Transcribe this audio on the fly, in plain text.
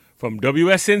From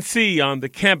WSNC on the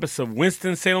campus of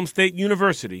Winston-Salem State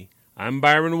University, I'm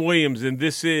Byron Williams, and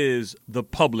this is The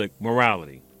Public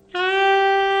Morality.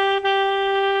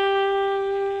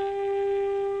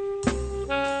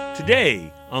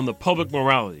 Today on The Public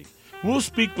Morality, we'll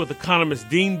speak with economist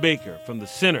Dean Baker from the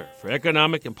Center for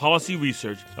Economic and Policy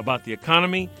Research about the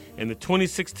economy and the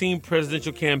 2016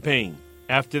 presidential campaign.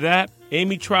 After that,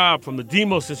 Amy Traub from the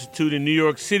Demos Institute in New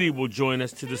York City will join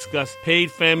us to discuss paid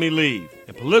family leave.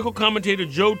 And political commentator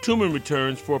Joe Tuman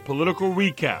returns for a political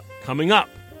recap, coming up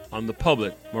on The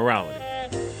Public Morality.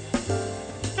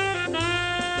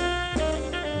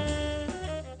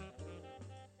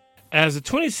 As the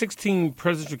 2016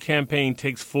 presidential campaign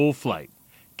takes full flight,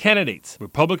 candidates,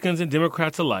 Republicans and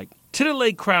Democrats alike,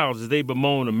 titillate crowds as they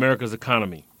bemoan America's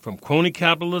economy. From crony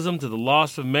capitalism to the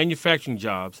loss of manufacturing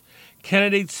jobs,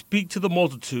 candidates speak to the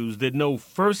multitudes that know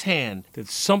firsthand that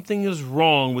something is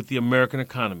wrong with the American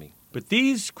economy. But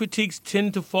these critiques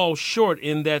tend to fall short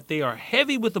in that they are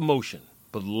heavy with emotion,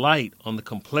 but light on the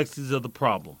complexities of the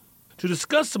problem. To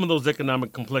discuss some of those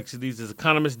economic complexities is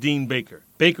economist Dean Baker.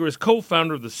 Baker is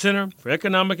co-founder of the Center for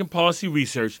Economic and Policy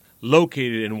Research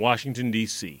located in Washington,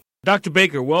 D.C. Dr.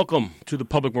 Baker, welcome to The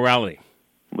Public Morality.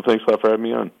 Well, thanks a lot for having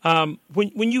me on.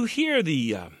 When you hear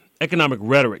the economic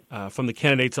rhetoric from the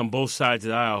candidates on both sides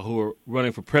of the aisle who are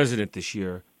running for president this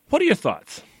year, what are your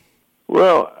thoughts?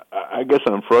 Well, I guess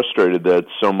I'm frustrated that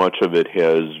so much of it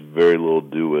has very little to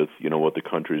do with, what the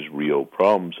country's real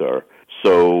problems are.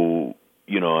 So,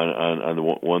 on the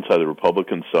one side, the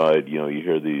Republican side, you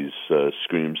hear these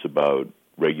screams about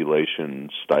regulation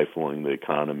stifling the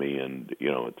economy, and,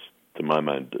 it's, to my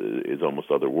mind, is almost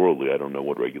otherworldly. I don't know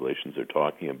what regulations they're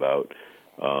talking about.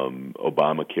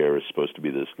 Obamacare is supposed to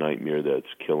be this nightmare that's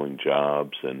killing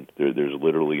jobs, and there's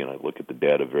literally, and I look at the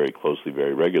data very closely,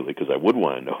 very regularly, because I would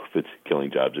want to know if it's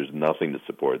killing jobs. There's nothing to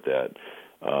support that.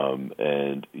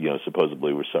 And,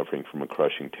 supposedly we're suffering from a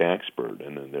crushing tax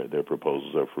burden, and their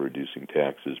proposals are for reducing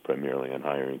taxes primarily on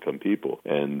higher income people,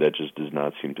 and that just does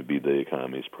not seem to be the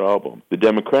economy's problem. The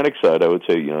Democratic side, I would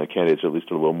say, candidates are at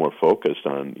least a little more focused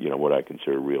on, what I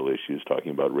consider real issues,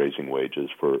 talking about raising wages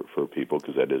for people,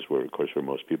 because that is where, of course, where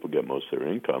most people get most of their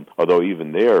income. Although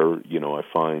even there, I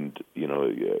find,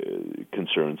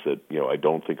 concerns that, I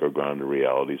don't think are grounded in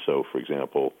reality. So, for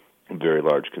example, very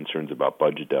large concerns about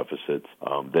budget deficits.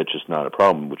 That's just not a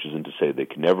problem, which isn't to say they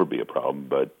can never be a problem,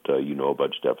 but a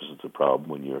budget deficit's a problem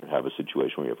when you have a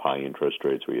situation where you have high interest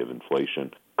rates, where you have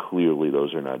inflation. Clearly,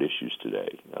 those are not issues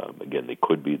today. Again, they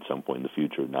could be at some point in the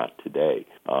future, not today.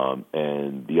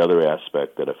 And the other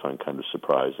aspect that I find kind of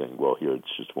surprising, well, here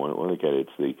it's just one of the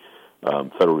candidates, the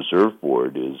Federal Reserve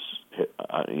Board is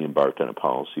embarked on a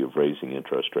policy of raising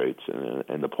interest rates,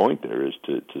 and the point there is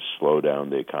to slow down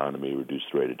the economy, reduce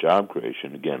the rate of job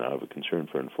creation, again, out of a concern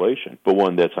for inflation, but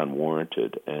one that's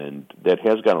unwarranted, and that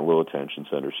has gotten a little attention.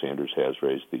 Senator Sanders has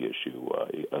raised the issue.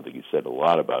 I think he said a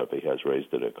lot about it, but he has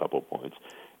raised it at a couple points,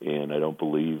 and I don't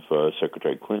believe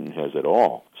Secretary Clinton has at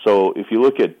all. So if you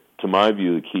look at, to my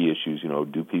view, the key issues,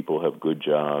 do people have good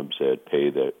jobs at pay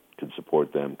that could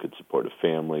support them, could support a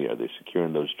family? Are they secure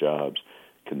in those jobs?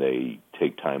 Can they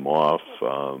take time off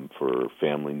for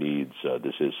family needs?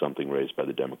 This is something raised by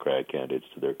the Democratic candidates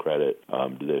to their credit.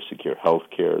 Do they secure health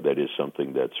care? That is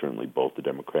something that certainly both the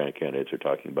Democratic candidates are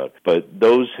talking about. But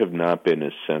those have not been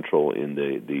as central in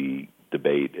the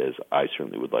debate as I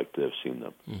certainly would like to have seen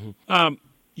them. Mm-hmm.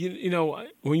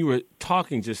 When you were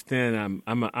talking just then,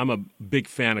 I'm a big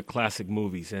fan of classic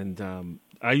movies, and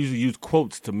I usually use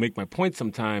quotes to make my point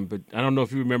sometime, but I don't know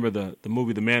if you remember the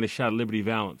movie The Man Who Shot Liberty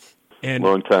Valance. And,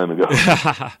 long time ago.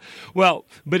 Well,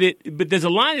 but there's a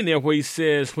line in there where he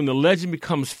says, when the legend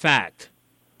becomes fact,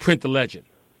 print the legend.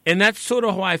 And that's sort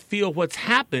of how I feel what's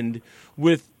happened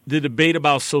with the debate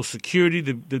about Social Security,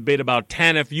 the debate about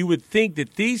TANF. You would think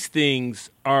that these things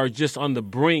are just on the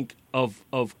brink of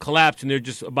collapse and they're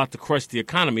just about to crush the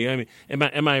economy. I mean,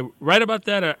 am I right about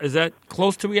that? Or is that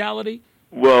close to reality?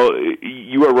 Well,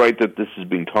 you are right that this is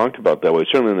being talked about that way,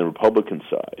 certainly on the Republican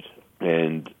side.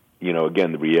 And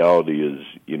again, the reality is,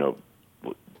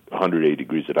 180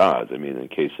 degrees at odds. I mean, in the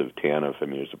case of TANF,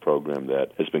 it's a program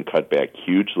that has been cut back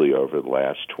hugely over the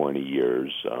last 20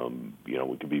 years.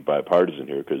 We could be bipartisan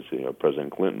here because,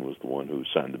 President Clinton was the one who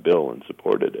signed the bill and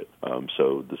supported it.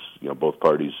 So this, both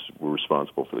parties were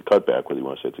responsible for the cutback, whether you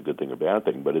want to say it's a good thing or bad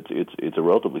thing. But it's a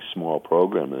relatively small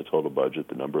program in the total budget.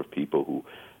 The number of people who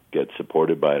get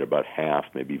supported by it about half,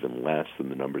 maybe even less than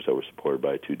the numbers that were supported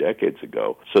by it 2 decades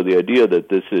ago. So the idea that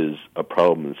this is a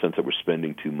problem in the sense that we're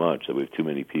spending too much, that we have too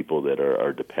many people that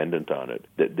are dependent on it,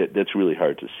 that's really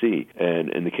hard to see. And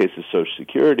in the case of Social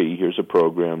Security, here's a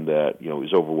program that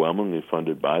is overwhelmingly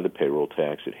funded by the payroll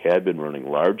tax. It had been running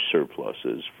large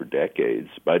surpluses for decades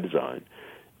by design,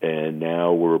 and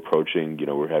now we're approaching,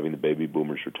 we're having the baby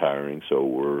boomers retiring, so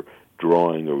we're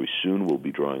drawing, or we soon will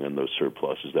be drawing on those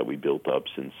surpluses that we built up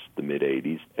since the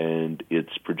mid-'80s, and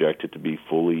it's projected to be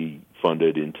fully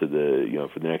funded into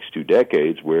for the next 2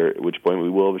 decades, at which point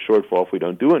we will have a shortfall if we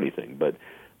don't do anything. But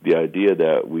the idea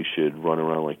that we should run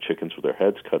around like chickens with our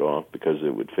heads cut off because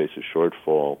it would face a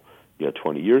shortfall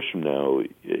 20 years from now,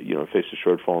 it faced a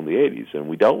shortfall in the 80s, and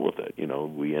we dealt with it.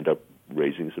 We end up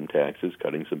raising some taxes,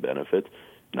 cutting some benefits.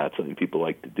 Not something people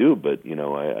like to do, but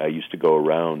I used to go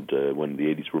around when the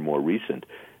 80s were more recent.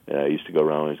 I used to go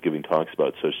around when I was giving talks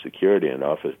about Social Security, and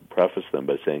often preface them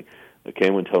by saying, "Okay,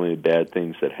 anyone tell me bad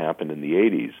things that happened in the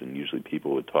 80s?" And usually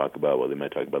people would talk about, they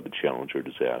might talk about the Challenger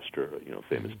disaster,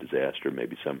 famous disaster,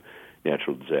 maybe some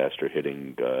natural disaster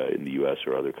hitting in the U.S.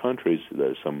 or other countries.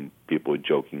 Some people would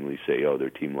jokingly say, "Oh, their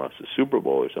team lost the Super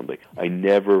Bowl" or something. I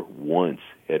never once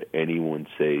had anyone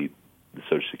say the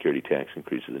Social Security tax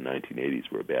increases in the 1980s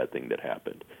were a bad thing that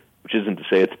happened, which isn't to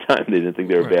say at the time they didn't think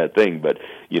they were a bad thing, but,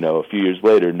 a few years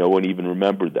later, no one even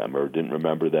remembered them or didn't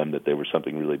remember them that they were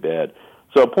something really bad.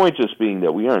 So a point just being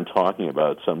that we aren't talking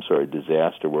about some sort of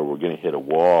disaster where we're going to hit a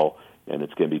wall and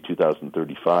it's going to be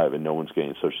 2035 and no one's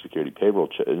getting a Social Security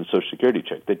Social Security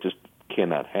check. That just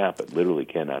cannot happen, literally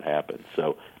cannot happen.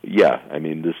 So,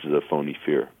 this is a phony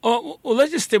fear. Well,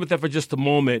 let's just stay with that for just a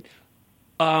moment.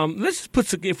 Let's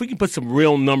just if we can put some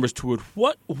real numbers to it.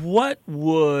 What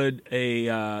would say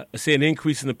an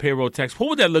increase in the payroll tax? What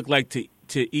would that look like to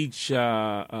each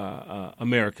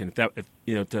American? To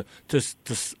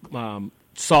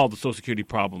solve the Social Security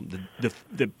problem,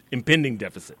 the impending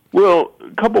deficit? Well,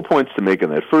 a couple points to make on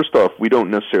that. First off, we don't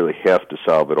necessarily have to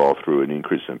solve it all through an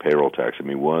increase in payroll tax.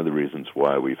 One of the reasons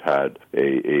why we've had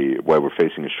why we're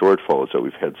facing a shortfall is that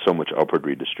we've had so much upward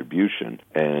redistribution,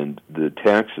 and the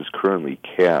tax is currently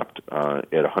capped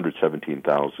at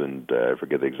 $117,000. I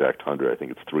forget the exact hundred. I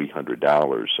think it's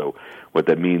 $300. So what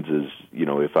that means is,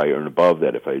 if I earn above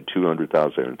that, if I had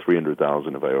 $200,000, I earn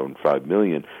 $300,000. If I own $5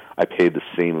 million, I pay the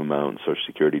same amount in Social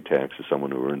Security tax as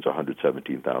someone who earns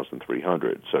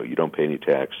 $117,300. So you don't pay any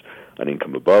tax on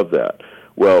income above that.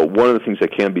 Well, one of the things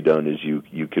that can be done is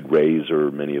you could raise, or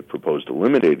many have proposed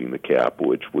eliminating the cap,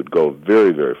 which would go a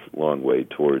very, very long way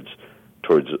towards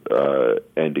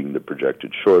ending the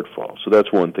projected shortfall. So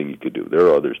that's one thing you could do. There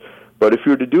are others. But if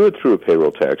you were to do it through a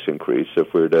payroll tax increase,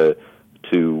 if we were to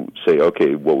say,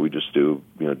 okay, what we just do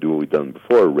what we've done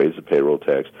before, raise the payroll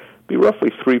tax, be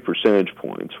roughly 3 percentage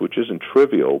points, which isn't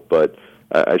trivial, but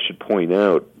I should point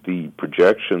out the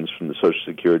projections from the Social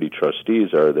Security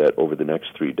trustees are that over the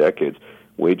next 3 decades,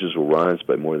 wages will rise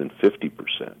by more than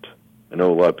 50%. I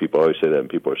know a lot of people always say that, and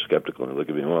people are skeptical, and they look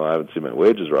at me, well, I haven't seen my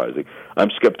wages rising. I'm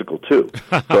skeptical, too.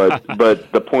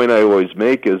 But the point I always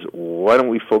make is, why don't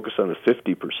we focus on the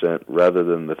 50% rather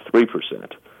than the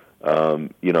 3%?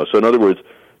 So in other words,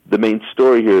 the main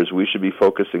story here is we should be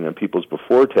focusing on people's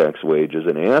before-tax wages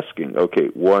and asking, okay,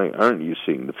 why aren't you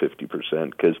seeing the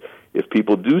 50%? Because if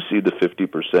people do see the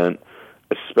 50%,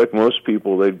 I suspect most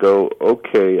people, they'd go,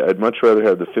 okay, I'd much rather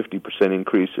have the 50%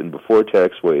 increase in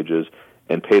before-tax wages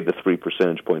and pay the 3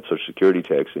 percentage point Social Security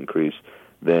tax increase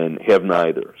than have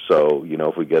neither. So,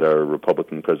 if we get our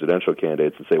Republican presidential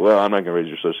candidates and say, well, I'm not going to raise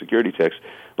your Social Security tax,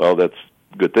 well, that's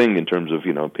good thing in terms of,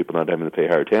 people not having to pay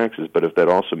higher taxes, but if that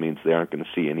also means they aren't going to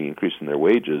see any increase in their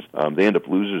wages, they end up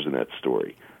losers in that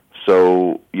story.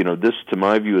 So, this, to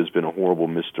my view, has been a horrible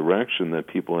misdirection that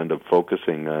people end up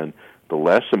focusing on the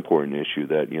less important issue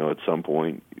that, at some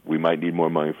point we might need more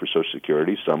money for Social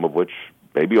Security, some of which,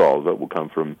 maybe all of it, will come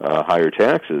from higher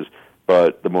taxes.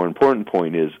 But the more important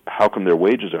point is, how come their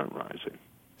wages aren't rising?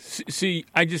 See,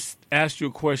 I just asked you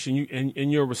a question,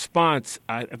 and your response,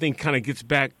 I think, kind of gets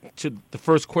back to the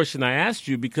first question I asked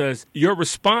you, because your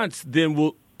response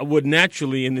then would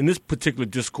naturally, in this particular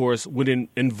discourse, would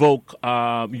invoke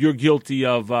you're guilty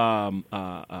of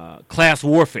class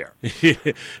warfare.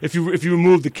 if you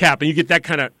remove the cap, and you get that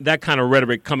kind of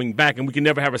rhetoric coming back, and we can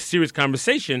never have a serious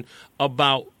conversation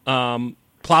about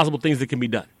plausible things that can be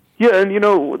done. Yeah, and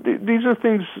these are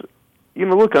things.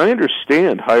 Look, I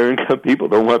understand higher-income people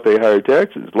don't want to pay higher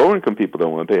taxes. Lower-income people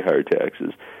don't want to pay higher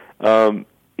taxes. I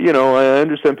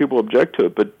understand people object to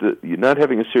it, but you're not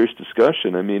having a serious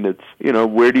discussion. It's,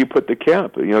 where do you put the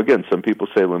cap? Again, some people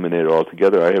say eliminate it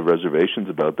altogether. I have reservations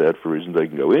about that for reasons I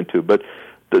can go into. But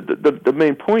the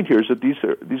main point here is that these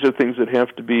are things that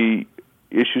have to be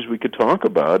issues we could talk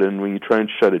about, and when you try and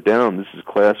shut it down, this is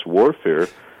class warfare.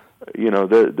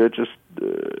 That just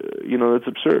that's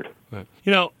absurd. Right.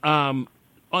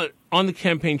 On the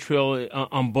campaign trail,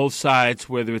 on both sides,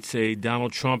 whether it's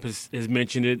Donald Trump has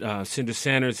mentioned it, Senator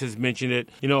Sanders has mentioned it,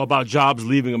 about jobs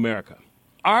leaving America.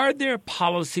 Are there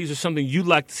policies or something you'd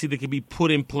like to see that could be put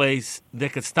in place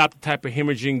that could stop the type of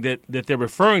hemorrhaging that they're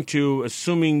referring to,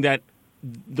 assuming that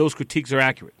those critiques are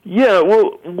accurate? Yeah,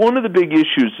 well, one of the big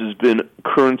issues has been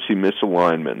currency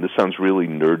misalignment. This sounds really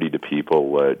nerdy to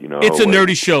people. It's a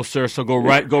nerdy show, sir. So go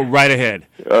right ahead.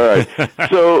 All right.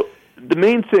 So the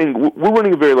main thing, we're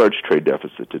running a very large trade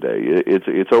deficit today.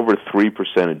 It's over 3%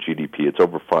 of GDP. It's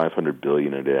over $500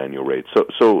 billion at an annual rate.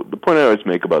 So the point I always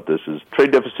make about this is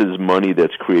trade deficit is money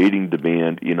that's creating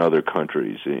demand in other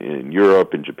countries, in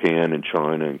Europe, in Japan, in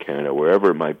China, in Canada,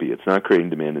 wherever it might be. It's not creating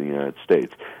demand in the United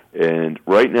States. And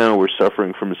right now we're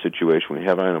suffering from a situation we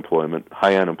have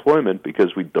high unemployment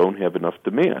because we don't have enough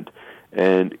demand.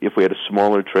 And if we had a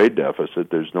smaller trade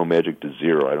deficit, there's no magic to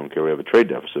zero. I don't care we have a trade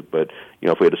deficit, but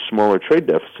if we had a smaller trade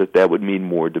deficit, that would mean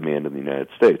more demand in the United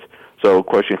States. So,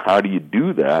 question: how do you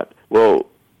do that? Well,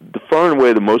 the far and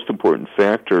away the most important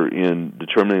factor in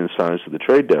determining the size of the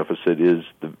trade deficit is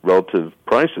the relative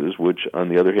prices, which, on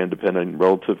the other hand, depend on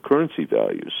relative currency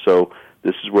values. So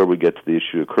this is where we get to the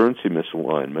issue of currency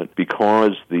misalignment.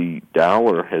 Because the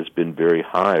dollar has been very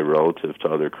high relative to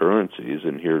other currencies,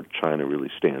 and here China really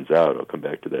stands out. I'll come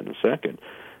back to that in a second.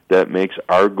 That makes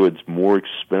our goods more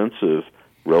expensive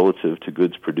relative to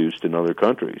goods produced in other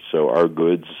countries. So our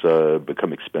goods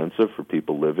become expensive for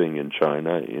people living in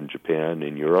China, in Japan,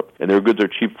 in Europe, and their goods are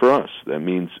cheap for us. That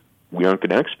means we aren't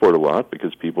going to export a lot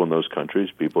because people in those countries,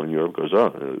 people in Europe goes,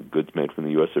 goods made from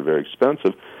the U.S. are very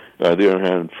expensive. On the other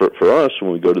hand, for us,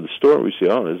 when we go to the store, we see,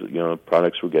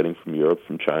 products we're getting from Europe,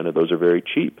 from China, those are very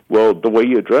cheap. Well, the way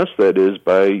you address that is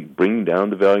by bringing down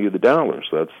the value of the dollar.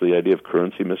 So that's the idea of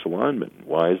currency misalignment.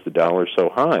 Why is the dollar so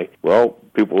high? Well,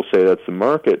 people will say that's the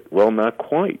market. Well, not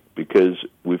quite, because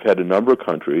we've had a number of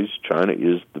countries. China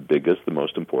is the biggest, the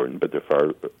most important, but they're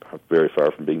very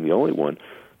far from being the only one,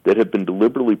 that have been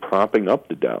deliberately propping up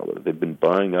the dollar. They've been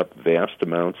buying up vast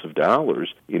amounts of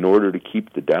dollars in order to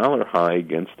keep the dollar high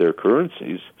against their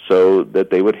currencies so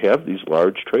that they would have these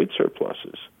large trade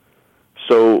surpluses.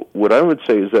 So what I would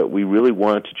say is that we really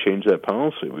want to change that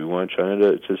policy. We want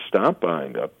China to stop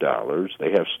buying up dollars.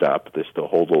 They have stopped, but they still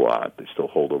hold a lot. They still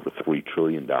hold over $3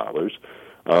 trillion.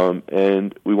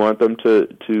 And we want them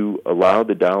to allow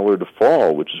the dollar to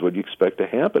fall, which is what you expect to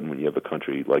happen when you have a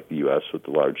country like the U.S. with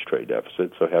a large trade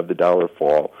deficit. So have the dollar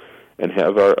fall and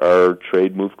have our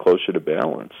trade move closer to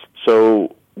balance.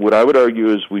 So what I would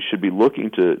argue is we should be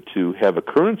looking to have a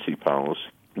currency policy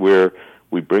where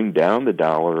we bring down the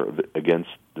dollar against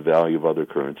the value of other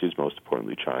currencies, most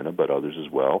importantly China, but others as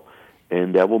well,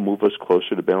 and that will move us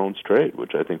closer to balanced trade,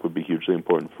 which I think would be hugely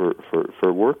important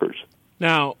for workers.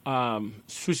 Now,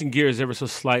 switching gears ever so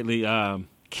slightly,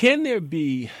 can there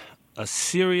be a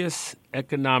serious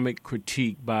economic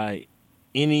critique by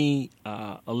anyone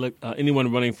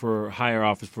running for higher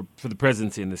office, for the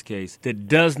presidency in this case, that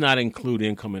does not include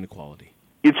income inequality?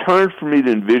 It's hard for me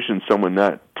to envision someone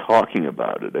not talking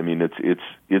about it. I mean,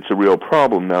 it's a real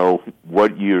problem. Now,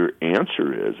 what your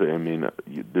answer is, I mean,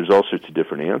 there's all sorts of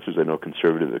different answers. I know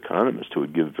conservative economists who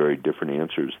would give very different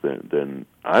answers than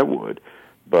I would.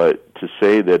 But to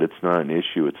say that it's not an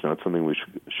issue, it's not something we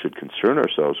should concern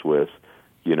ourselves with,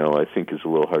 I think is a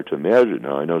little hard to imagine.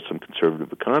 Now, I know some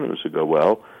conservative economists who go,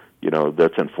 well,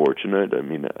 that's unfortunate. I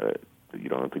mean, I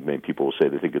don't think many people will say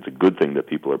they think it's a good thing that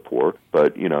people are poor.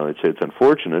 But, I'd say it's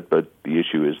unfortunate, but the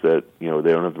issue is that, they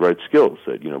don't have the right skills.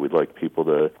 That, we'd like people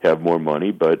to have more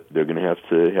money, but they're going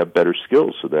to have better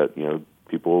skills so that,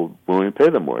 people willing to pay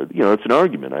them more. It's an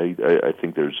argument. I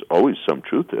think there's always some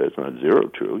truth to it. It's not zero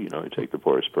true. You take the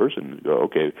poorest person and go,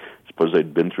 okay, suppose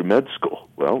they'd been through med school.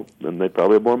 Well, then they'd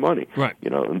probably have more money. Right.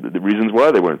 And the reasons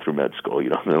why they weren't through med school,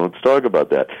 let's talk about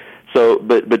that. So,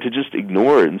 but to just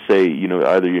ignore it and say,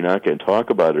 either you're not going to talk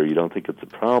about it or you don't think it's a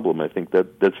problem, I think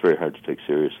that's very hard to take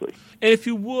seriously. And if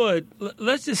you would,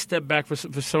 let's just step back for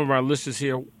some of our listeners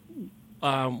here.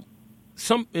 When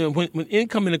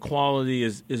income inequality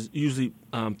is usually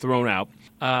thrown out,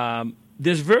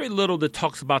 there's very little that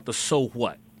talks about the so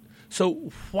what.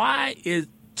 So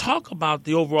talk about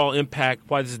the overall impact,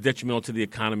 why this is detrimental to the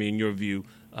economy in your view,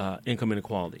 income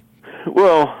inequality.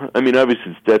 Well, I mean,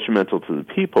 obviously it's detrimental to the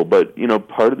people, but,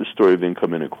 part of the story of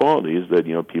income inequality is that,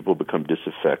 people become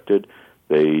disaffected.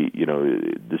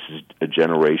 This is a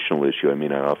generational issue. I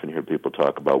mean, I often hear people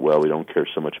talk about, well, we don't care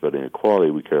so much about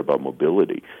inequality, we care about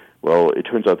mobility. Well, it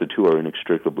turns out the two are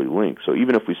inextricably linked. So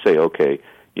even if we say, okay,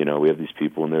 we have these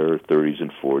people in their 30s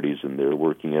and 40s, and they're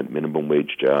working at minimum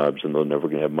wage jobs, and they're never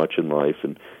going to have much in life,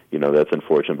 and that's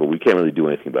unfortunate. But we can't really do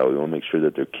anything about it. We want to make sure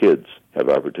that their kids have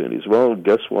opportunities. Well,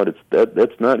 guess what?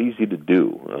 That's not easy to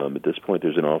do. At this point,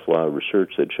 there's an awful lot of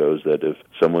research that shows that if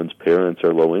someone's parents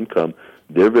are low income,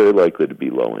 they're very likely to be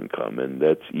low income, and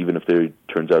that's even if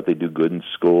turns out they do good in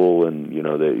school and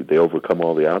they overcome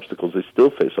all the obstacles, they still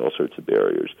face all sorts of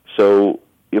barriers. So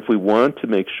if we want to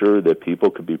make sure that people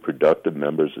can be productive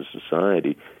members of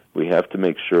society, we have to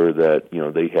make sure that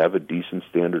they have a decent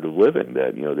standard of living,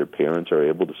 that their parents are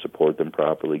able to support them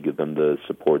properly, give them the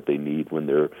support they need when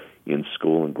they're in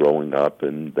school and growing up,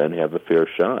 and then have a fair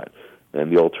shot. And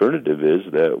the alternative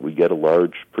is that we get a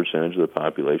large percentage of the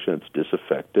population that's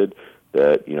disaffected,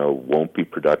 that won't be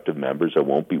productive members, that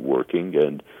won't be working,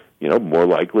 and more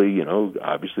likely,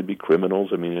 obviously be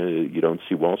criminals. I mean, you don't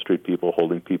see Wall Street people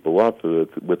holding people up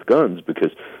with guns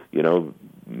because,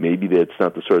 maybe that's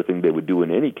not the sort of thing they would do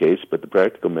in any case, but the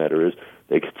practical matter is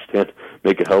they could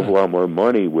make a hell of a lot more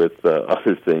money with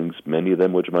other things, many of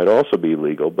them which might also be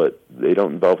illegal, but they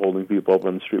don't involve holding people up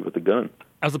on the street with a gun.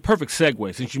 As a perfect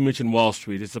segue, since you mentioned Wall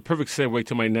Street, it's a perfect segue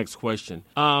to my next question.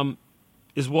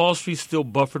 Is Wall Street still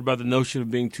buffered by the notion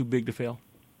of being too big to fail?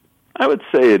 I would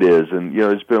say it is, and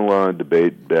there's been a lot of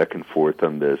debate back and forth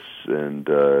on this, and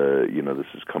this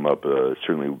has come up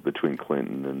certainly between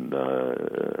Clinton and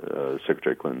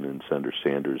Secretary Clinton and Senator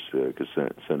Sanders, because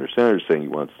Senator Sanders is saying he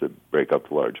wants to break up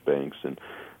the large banks, and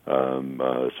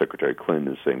Secretary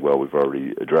Clinton is saying, well, we've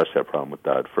already addressed that problem with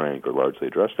Dodd-Frank, or largely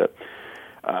addressed that.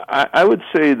 I would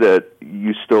say that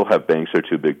you still have banks that are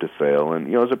too big to fail,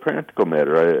 and as a practical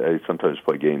matter, I sometimes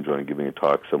play games when I'm giving a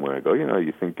talk somewhere. I go,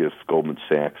 you think if Goldman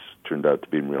Sachs turned out to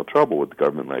be in real trouble, would the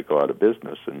government might go out of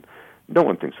business? And no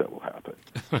one thinks that will happen.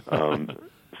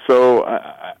 So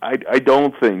I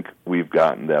don't think we've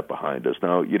gotten that behind us.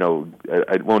 Now,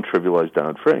 I won't trivialize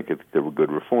Dodd-Frank. I think there were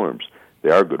good reforms. They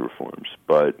are good reforms,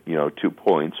 but 2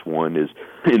 points. One is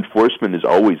enforcement is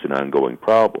always an ongoing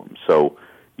problem. So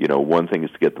one thing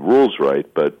is to get the rules right,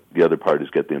 but the other part is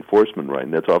get the enforcement right,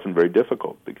 and that's often very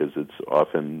difficult because it's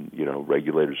often,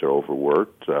 regulators are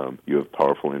overworked. You have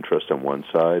powerful interest on one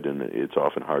side, and it's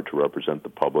often hard to represent the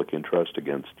public interest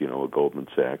against, a Goldman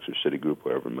Sachs or Citigroup,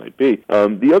 whatever it might be.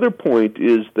 The other point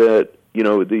is that,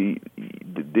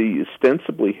 they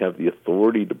ostensibly have the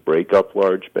authority to break up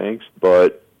large banks,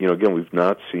 but again, we've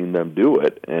not seen them do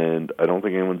it, and I don't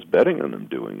think anyone's betting on them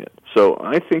doing it. So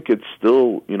I think it's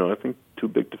still, I think too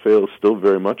big to fail is still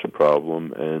very much a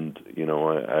problem, and,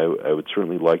 I would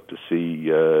certainly like to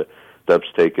see steps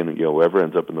taken, whoever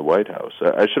ends up in the White House.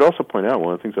 I should also point out,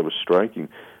 one of the things that was striking,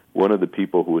 one of the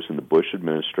people who was in the Bush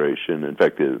administration, in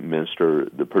fact,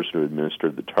 the person who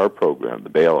administered the TARP program, the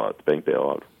bank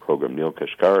bailout program, Neil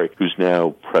Kashkari, who's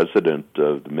now president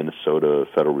of the Minnesota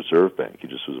Federal Reserve Bank. He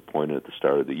just was appointed at the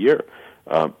start of the year.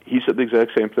 He said the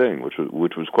exact same thing, which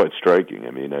was quite striking.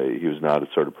 I mean, he was not a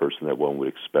sort of person that one would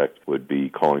expect would be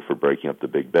calling for breaking up the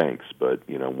big banks. But,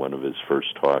 one of his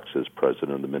first talks as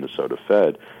president of the Minnesota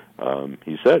Fed,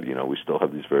 he said, we still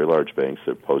have these very large banks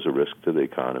that pose a risk to the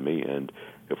economy, and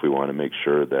if we want to make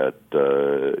sure that,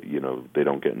 they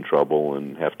don't get in trouble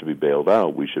and have to be bailed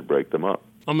out, we should break them up.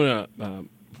 I'm going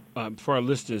to... for our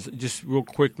listeners, just real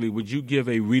quickly, would you give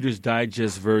a Reader's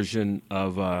Digest version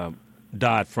of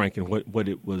Dodd-Frank and what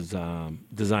it was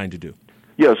designed to do?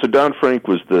 Yeah, so Dodd-Frank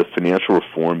was the financial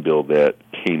reform bill that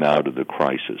came out of the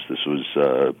crisis. This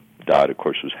was, Dodd, of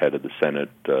course, was head of the Senate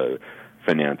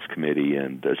Finance Committee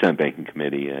and Senate Banking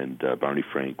Committee, and Barney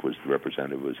Frank was the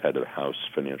representative, was head of the House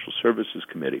Financial Services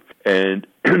Committee. And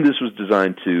this was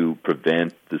designed to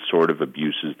prevent the sort of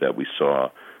abuses that we saw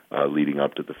leading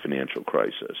up to the financial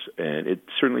crisis. And it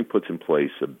certainly puts in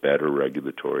place a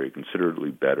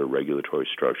considerably better regulatory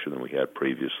structure than we had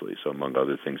previously. So among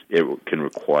other things, it can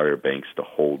require banks to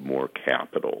hold more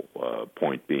capital,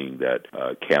 point being that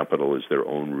capital is their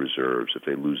own reserves. If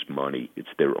they lose money, it's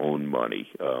their own money.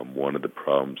 One of the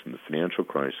problems in the financial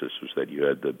crisis was that you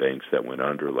had the banks that went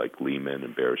under, like Lehman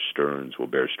and Bear Stearns. Well,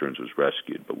 Bear Stearns was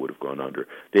rescued, but would have gone under.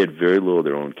 They had very little of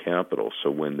their own capital,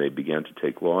 so when they began to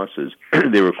take losses,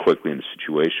 they were quickly in a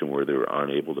situation where they were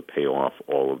unable to pay off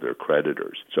all of their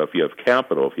creditors. So if you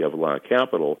have a lot of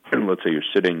capital, and let's say you're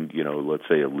sitting, let's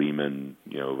say a Lehman,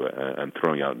 I'm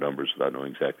throwing out numbers without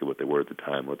knowing exactly what they were at the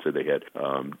time. Let's say they had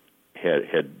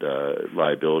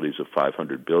liabilities of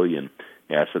 $500 billion,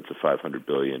 assets of $500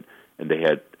 billion, and they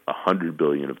had $100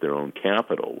 billion of their own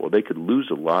capital. Well, they could lose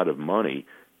a lot of money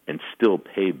and still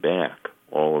pay back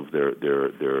all of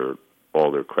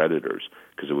their creditors,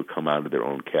 because it would come out of their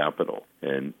own capital.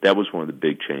 And that was one of the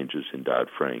big changes in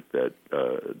Dodd-Frank, that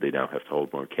they now have to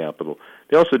hold more capital.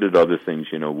 They also did other things.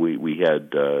 We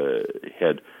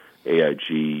had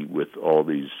AIG with all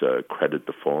these credit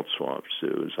default swaps.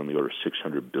 It was on the order of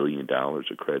 $600 billion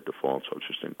of credit default swaps,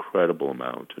 just an incredible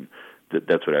amount. And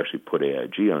that's what actually put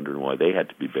AIG under, and why they had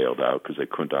to be bailed out, because they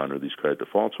couldn't honor these credit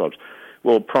default swaps.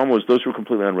 Well, the problem was those were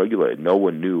completely unregulated. No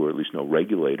one knew, or at least no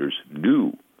regulators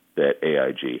knew, that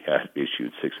AIG had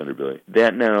issued $600 billion.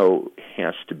 That now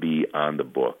has to be on the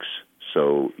books.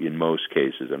 So in most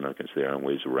cases, I'm not going to say there aren't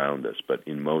ways around this, but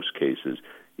in most cases,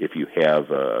 if you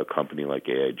have a company like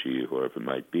AIG or whoever it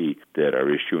might be that are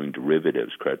issuing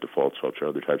derivatives, credit default swaps or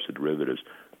other types of derivatives,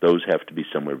 those have to be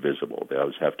somewhere visible. They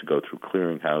always have to go through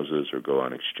clearinghouses or go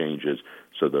on exchanges,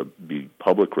 so there'll be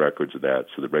public records of that,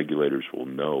 so the regulators will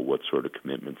know what sort of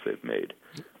commitments they've made.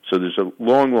 So there's a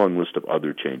long, long list of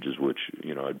other changes, which,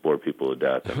 I'd bore people to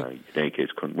death, and I, in any case,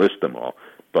 couldn't list them all.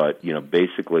 But,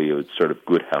 basically it was sort of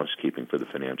good housekeeping for the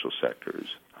financial sector is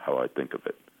how I think of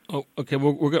it. Oh, okay.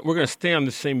 Well, we're going to stay on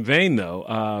the same vein,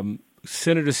 though.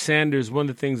 Senator Sanders, one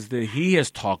of the things that he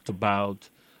has talked about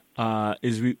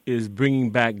is bringing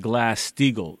back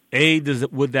Glass-Steagall. A,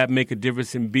 would that make a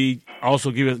difference? And B,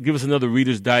 also give us another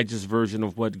Reader's Digest version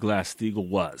of what Glass-Steagall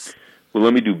was. Well,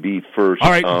 let me do B first.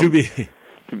 All right, do B.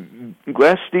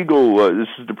 Glass-Steagall, this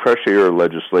is the Depression-era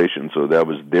legislation, so that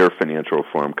was their financial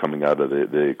reform coming out of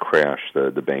the crash,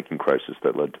 the banking crisis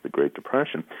that led to the Great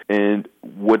Depression. And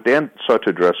what that sought to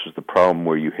address was the problem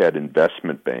where you had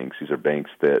investment banks. These are banks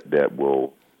that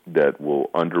will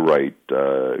underwrite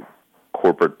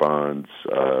corporate bonds,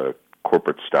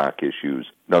 corporate stock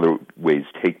issues, in other ways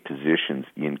take positions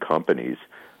in companies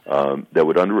that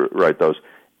would underwrite those.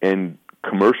 And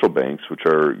commercial banks, which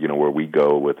are, where we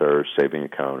go with our saving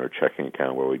account or checking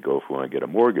account, where we go if we want to get a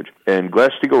mortgage. And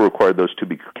Glass-Steagall required those to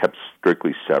be kept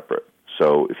strictly separate.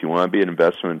 So if you want to be an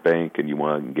investment bank and you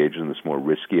want to engage in this more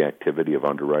risky activity of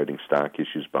underwriting stock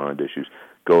issues, bond issues,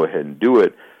 go ahead and do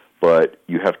it. But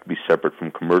you have to be separate from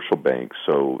commercial banks.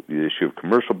 So the issue of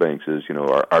commercial banks is,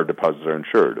 our deposits are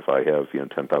insured. If I have,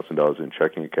 $10,000 in a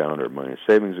checking account or my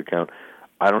savings account,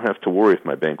 I don't have to worry if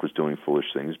my bank was doing foolish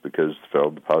things, because the Federal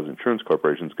Deposit Insurance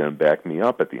Corporation is going to back me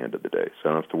up at the end of the day. So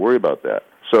I don't have to worry about that.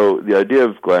 So the idea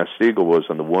of Glass-Steagall was,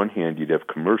 on the one hand, you'd have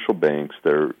commercial banks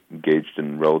that are engaged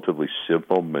in relatively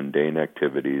simple, mundane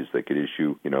activities. They could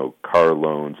issue, car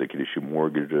loans. They could issue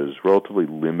mortgages, relatively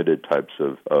limited types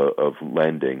of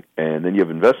lending. And then you have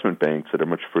investment banks that are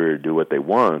much freer to do what they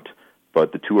want,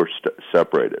 but the two are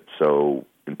separated. So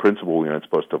in principle, we're not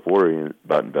supposed to worry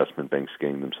about investment banks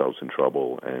getting themselves in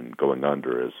trouble and going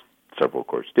under, as several, of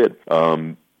course, did.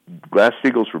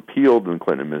 Glass-Steagall's repealed in the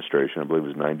Clinton administration. I believe it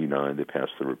was 1999. They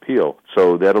passed the repeal.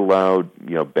 So that allowed,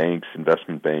 banks,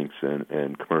 investment banks,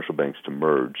 and commercial banks to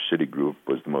merge. Citigroup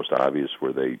was the most obvious,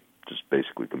 where they just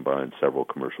basically combined several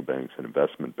commercial banks and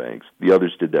investment banks. The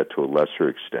others did that to a lesser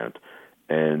extent.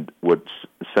 And what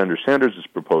Senator Sanders is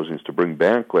proposing is to bring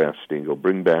back Glass-Steagall,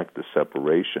 bring back the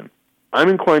separation. I'm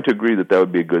inclined to agree that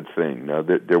would be a good thing. Now,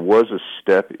 there was a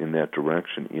step in that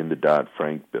direction in the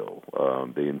Dodd-Frank bill.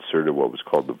 They inserted what was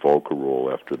called the Volcker Rule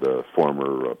after the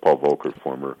former Paul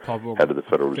Volcker, head of the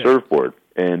Federal Reserve Board.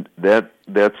 And that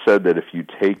said that if you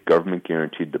take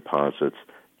government-guaranteed deposits,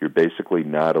 you're basically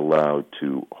not allowed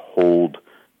to hold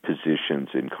positions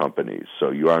in companies.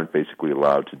 So you aren't basically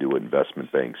allowed to do what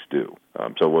investment banks do.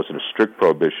 So it wasn't a strict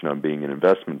prohibition on being an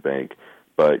investment bank,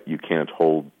 but you can't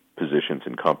hold positions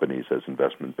in companies as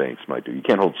investment banks might do. You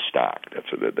can't hold stock. That's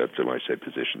when I say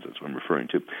positions. That's what I'm referring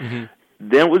to. Mm-hmm.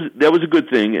 That was a good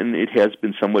thing, and it has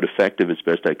been somewhat effective as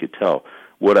best I could tell.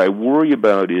 What I worry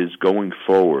about is going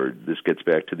forward. This gets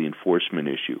back to the enforcement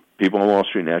issue. People on Wall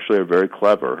Street naturally are very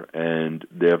clever, and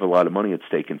they have a lot of money at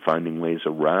stake in finding ways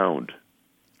around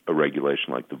a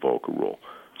regulation like the Volcker Rule.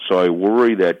 So I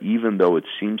worry that even though it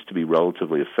seems to be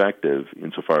relatively effective,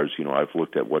 insofar as, I've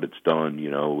looked at what it's done,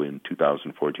 in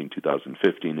 2014,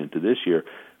 2015 into this year,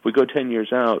 if we go 10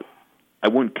 years out, I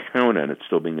wouldn't count on it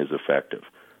still being as effective.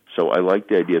 So I like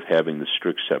the idea of having the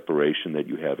strict separation that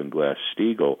you have in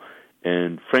Glass-Steagall.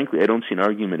 And frankly, I don't see an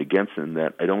argument against it in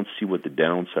that. I don't see what the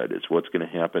downside is. What's going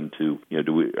to happen to,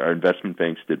 our investment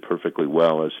banks did perfectly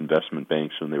well as investment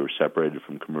banks when they were separated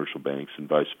from commercial banks and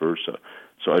vice versa.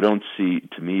 So I don't see,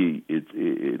 to me,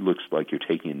 it looks like you're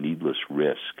taking a needless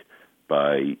risk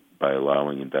by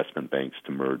allowing investment banks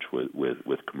to merge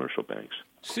with commercial banks.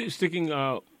 Sticking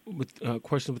with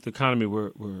questions with the economy,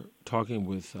 we're talking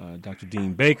with Dr.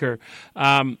 Dean Baker.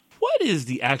 What is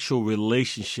the actual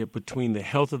relationship between the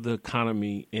health of the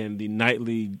economy and the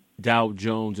nightly Dow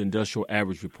Jones Industrial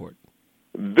Average report?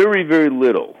 Very, very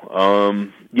little.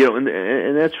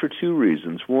 And that's for two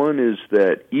reasons. One is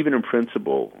that even in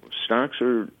principle, stocks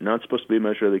are not supposed to be a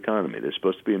measure of the economy. They're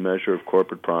supposed to be a measure of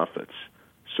corporate profits.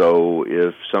 So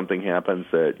if something happens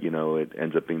that, it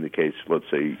ends up being the case, let's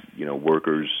say,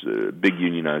 workers, big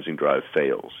unionizing drive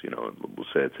fails, we'll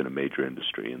say it's in a major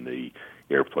industry, in the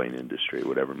airplane industry,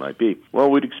 whatever it might be. Well,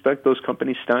 we'd expect those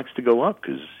company stocks to go up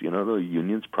because, the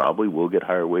unions probably will get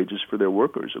higher wages for their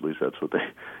workers. At least that's what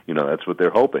that's what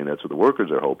they're hoping. That's what the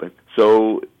workers are hoping.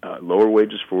 So lower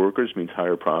wages for workers means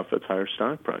higher profits, higher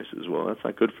stock prices. Well, that's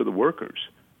not good for the workers.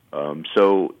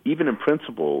 So even in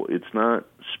principle, it's not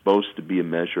supposed to be a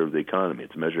measure of the economy.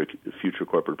 It's a measure of future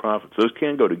corporate profits. Those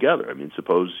can go together. I mean,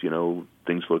 suppose,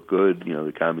 things look good, the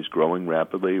economy's growing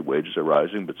rapidly, wages are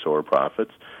rising, but so are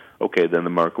profits. Okay, then the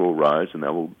market will rise, and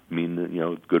that will mean that,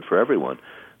 it's good for everyone.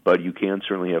 But you can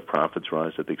certainly have profits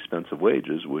rise at the expense of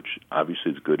wages, which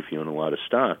obviously is good if you own a lot of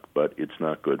stock, but it's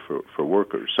not good for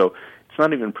workers. So it's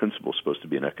not even in principle supposed to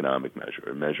be an economic measure.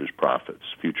 It measures profits,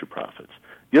 future profits.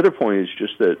 The other point is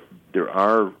just that there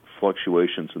are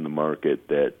fluctuations in the market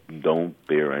that don't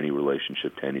bear any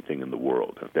relationship to anything in the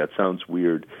world. If that sounds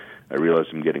weird, I realize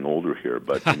I'm getting older here,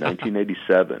 but in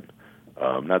 1987,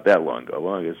 not that long ago,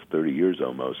 well, I guess 30 years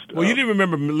almost. Well, you didn't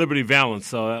remember Liberty Valance,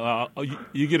 so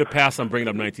you get a pass on bringing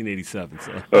up 1987.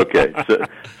 So. Okay,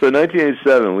 so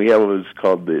 1987, we had what was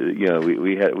called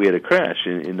we had a crash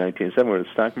in 1987 where the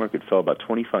stock market fell about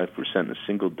 25% in a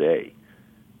single day,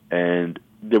 and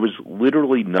there was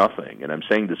literally nothing, and I'm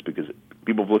saying this because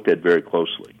people have looked at it very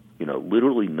closely,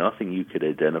 literally nothing you could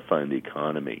identify in the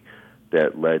economy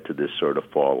that led to this sort of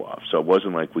fall off. So it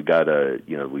wasn't like we got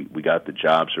we got the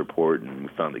jobs report and we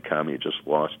found the economy had just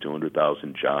lost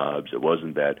 200,000 jobs. It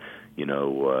wasn't that,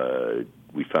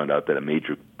 we found out that a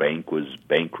major bank was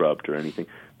bankrupt or anything.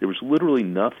 There was literally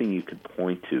nothing you could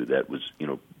point to that was,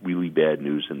 really bad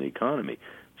news in the economy.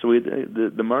 So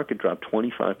the market dropped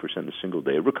 25% in a single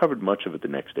day. It recovered much of it the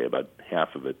next day, about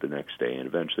half of it the next day, and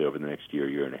eventually over the next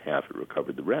year and a half, it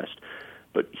recovered the rest.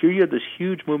 But here you have this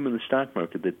huge movement in the stock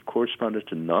market that corresponded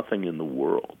to nothing in the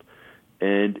world.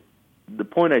 And the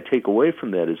point I take away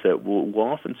from that is that we'll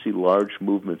often see large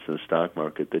movements in the stock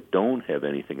market that don't have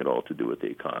anything at all to do with the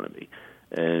economy.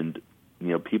 And,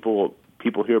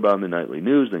 people hear about it in the nightly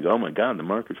news, and they go, oh, my God, the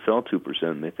market fell 2%,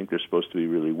 and they think they're supposed to be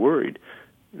really worried.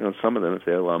 Some of them, if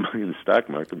they have a lot of money in the stock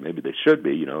market, maybe they should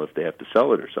be, if they have to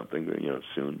sell it or something,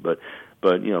 soon. But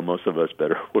most of us,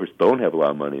 better or worse, don't have a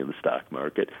lot of money in the stock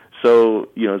market. So,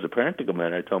 as a practical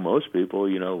matter, I tell most people,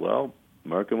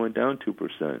 market went down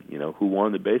 2%. Who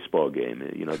won the baseball game?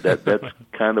 That's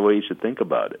kind of the way you should think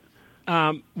about it.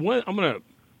 I'm going to,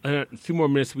 a few more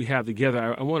minutes we have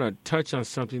together, I want to touch on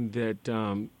something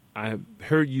that I've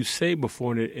heard you say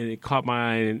before, and it caught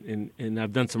my eye, and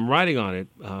I've done some writing on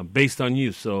it based on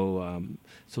you. So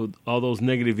all those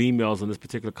negative emails on this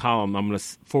particular column, I'm going to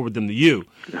forward them to you.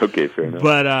 Okay, fair enough.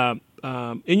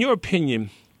 But in your opinion,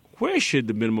 where should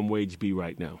the minimum wage be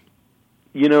right now?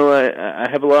 I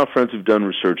have a lot of friends who've done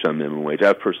research on minimum wage.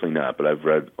 I've personally not, but I've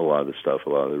read a lot of the stuff, a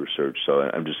lot of the research. So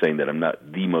I'm just saying that I'm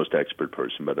not the most expert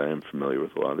person, but I am familiar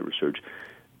with a lot of the research.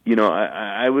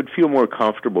 I would feel more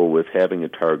comfortable with having a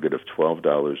target of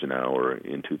 $12 an hour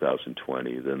in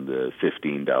 2020 than the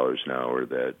 $15 an hour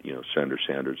that, Senator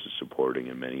Sanders is supporting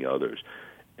and many others.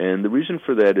 And the reason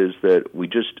for that is that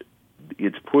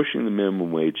it's pushing the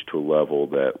minimum wage to a level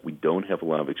that we don't have a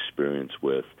lot of experience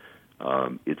with.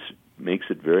 It makes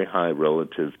it very high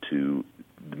relative to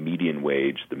the median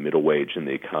wage, the middle wage in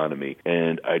the economy,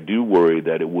 and I do worry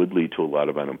that it would lead to a lot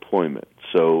of unemployment.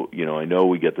 So, I know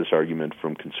we get this argument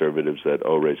from conservatives that,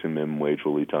 raising minimum wage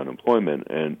will lead to unemployment,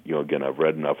 and, again, I've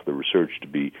read enough of the research to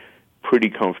be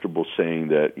pretty comfortable saying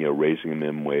that, raising the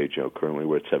minimum wage, currently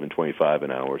we're at $7.25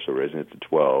 an hour, so raising it to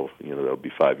 $12, that'll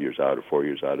be 5 years out or 4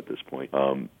 years out at this point.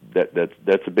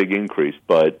 That's a big increase,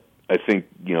 but I think,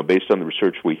 based on the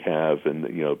research we have and,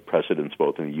 precedents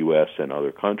both in the U.S. and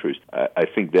other countries, I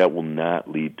think that will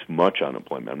not lead to much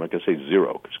unemployment. I'm not going to say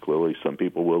zero, because clearly some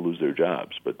people will lose their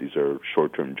jobs, but these are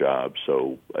short-term jobs,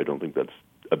 so I don't think that's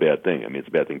a bad thing. I mean, it's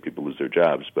a bad thing people lose their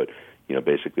jobs, but,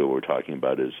 basically what we're talking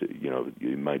about is,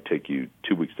 it might take you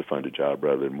 2 weeks to find a job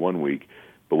rather than 1 week,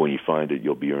 but when you find it,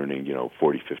 you'll be earning,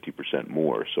 40, 50%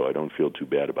 more, so I don't feel too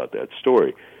bad about that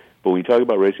story. But when you talk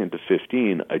about raising it to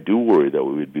 15, I do worry that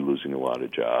we would be losing a lot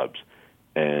of jobs.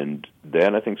 And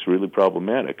that, I think, is really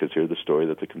problematic, because here the story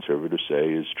that the conservatives say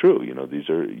is true. These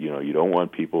are, you don't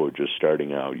want people who are just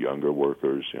starting out, younger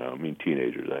workers,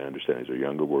 teenagers. I understand these are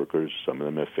younger workers. Some of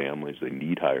them have families. They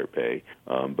need higher pay.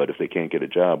 But if they can't get a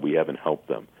job, we haven't helped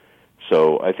them.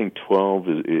 So I think 12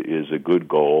 is a good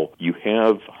goal. You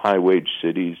have high-wage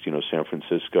cities. San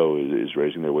Francisco is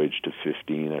raising their wage to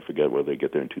 15. I forget whether they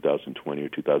get there in 2020 or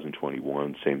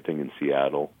 2021. Same thing in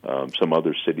Seattle. Some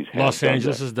other cities have Los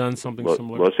Angeles that. has done something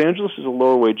similar. Los Angeles is a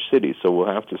lower-wage city, so we'll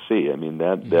have to see. I mean,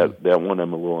 that one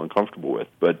I'm a little uncomfortable with.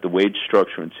 But the wage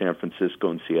structure in San Francisco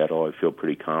and Seattle, I feel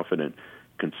pretty confident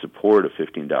can support a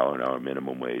 $15 an hour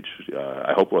minimum wage.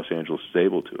 I hope Los Angeles is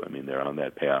able to. I mean, they're on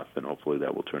that path, and hopefully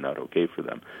that will turn out okay for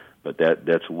them. But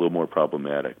that's a little more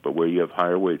problematic. But where you have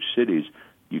higher wage cities,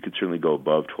 you could certainly go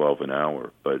above 12 an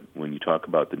hour. But when you talk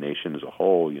about the nation as a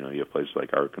whole, you have places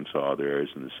like Arkansas, other areas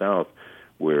in the South,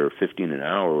 where 15 an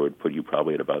hour would put you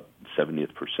probably at about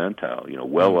 70th percentile,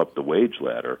 well up the wage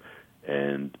ladder.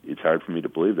 And it's hard for me to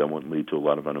believe that won't lead to a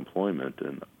lot of unemployment,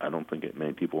 and I don't think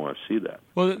many people want to see that.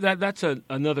 Well, that's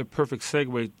another perfect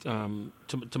segue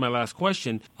to my last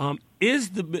question.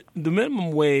 Is the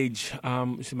minimum wage,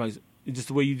 just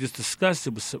the way you just discussed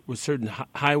it, with certain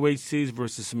high-wage cities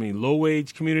versus so many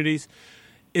low-wage communities,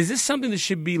 is this something that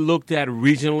should be looked at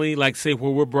regionally? Like, say, where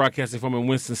we're broadcasting from in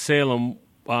Winston-Salem,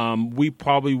 we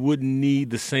probably wouldn't need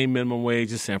the same minimum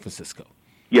wage as San Francisco.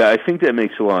 Yeah, I think that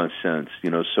makes a lot of sense.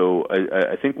 So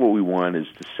I think what we want is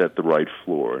to set the right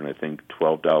floor, and I think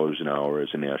 $12 an hour as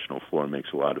a national floor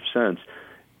makes a lot of sense.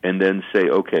 And then say,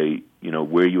 okay,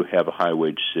 where you have a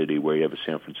high-wage city, where you have a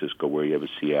San Francisco, where you have a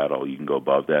Seattle, you can go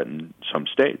above that in some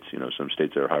states. Some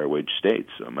states are higher-wage states,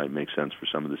 so it might make sense for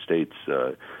some of the states.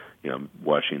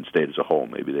 Washington State as a whole,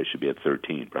 maybe they should be at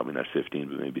 13, probably not 15,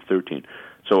 but maybe 13.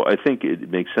 So I think it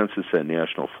makes sense to set a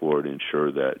national floor to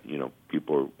ensure that,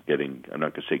 people are getting, I'm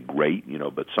not going to say great,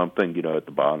 but something, at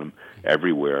the bottom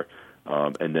everywhere.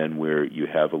 And then where you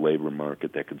have a labor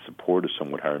market that can support a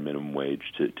somewhat higher minimum wage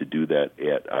to do that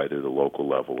at either the local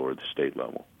level or the state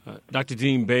level. Dr.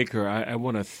 Dean Baker, I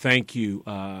want to thank you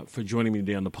for joining me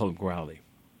today on the Public Morality.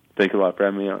 Thank you a lot for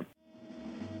having me on.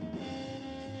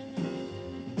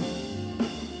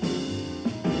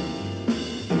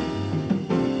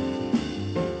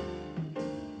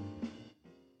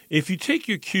 If you take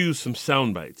your cues from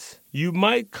sound bites, you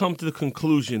might come to the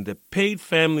conclusion that paid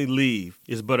family leave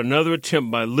is but another attempt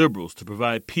by liberals to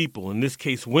provide people, in this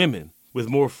case women, with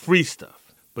more free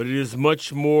stuff. But it is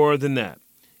much more than that.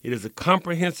 It is a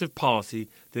comprehensive policy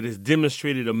that has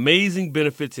demonstrated amazing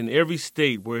benefits in every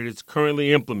state where it is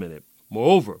currently implemented.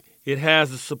 Moreover, it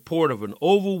has the support of an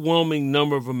overwhelming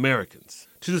number of Americans.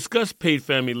 To discuss paid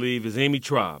family leave is Amy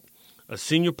Traub, a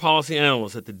senior policy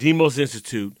analyst at the Demos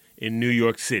Institute in New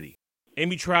York City.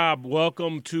 Amy Traub,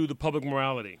 welcome to the Public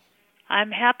Morality. I'm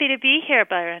happy to be here,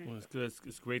 Byron. Well, it's good.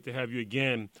 It's great to have you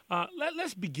again.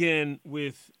 Let's begin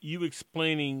with you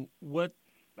explaining what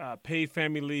paid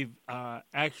family leave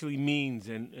actually means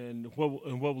and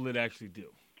what will it actually do.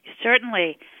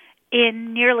 Certainly.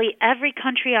 In nearly every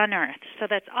country on Earth, so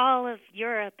that's all of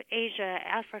Europe, Asia,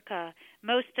 Africa,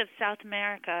 most of South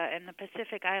America, and the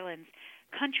Pacific Islands,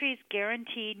 countries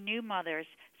guarantee new mothers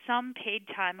some paid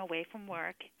time away from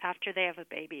work after they have a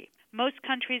baby. Most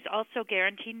countries also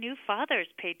guarantee new fathers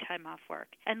paid time off work.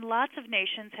 And lots of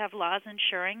nations have laws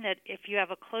ensuring that if you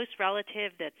have a close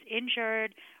relative that's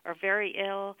injured or very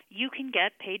ill, you can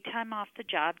get paid time off the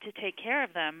job to take care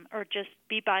of them or just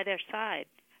be by their side.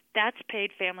 That's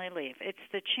paid family leave.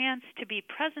 It's the chance to be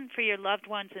present for your loved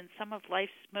ones in some of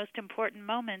life's most important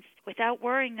moments without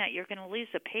worrying that you're going to lose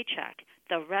a paycheck.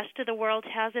 The rest of the world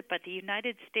has it, but the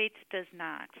United States does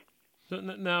not. So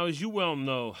now, as you well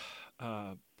know,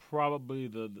 probably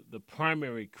the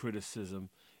primary criticism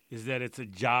is that it's a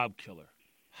job killer.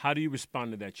 How do you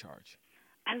respond to that charge?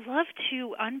 I love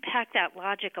to unpack that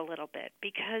logic a little bit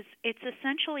because it's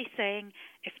essentially saying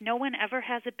if no one ever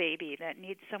has a baby that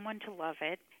needs someone to love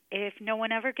it, if no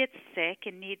one ever gets sick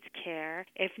and needs care,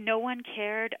 if no one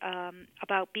cared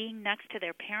about being next to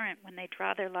their parent when they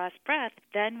draw their last breath,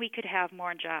 then we could have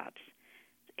more jobs.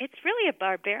 It's really a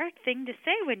barbaric thing to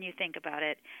say when you think about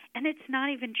it, and it's not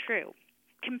even true.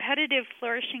 Competitive,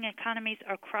 flourishing economies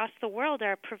across the world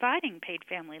are providing paid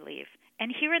family leave.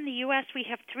 And here in the U.S., we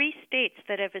have 3 states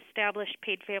that have established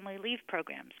paid family leave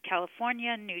programs,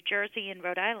 California, New Jersey, and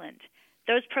Rhode Island.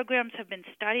 Those programs have been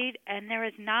studied, and there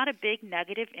is not a big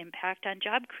negative impact on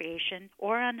job creation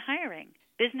or on hiring.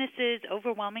 Businesses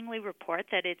overwhelmingly report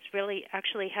that it's really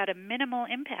actually had a minimal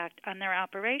impact on their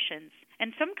operations.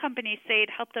 And some companies say it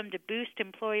helped them to boost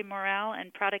employee morale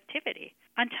and productivity.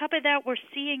 On top of that, we're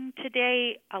seeing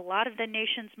today a lot of the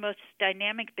nation's most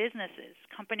dynamic businesses,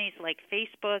 companies like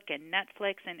Facebook and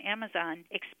Netflix and Amazon,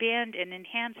 expand and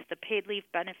enhance the paid leave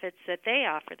benefits that they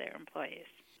offer their employees.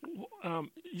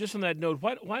 Just on that note,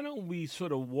 why don't we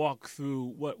sort of walk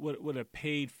through what a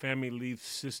paid family leave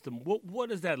system? What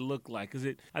does that look like?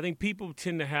 Because I think people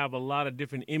tend to have a lot of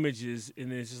different images,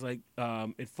 and it's just like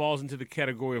it falls into the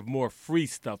category of more free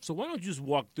stuff. So why don't you just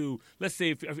walk through? Let's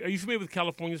say, are you familiar with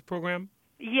California's program?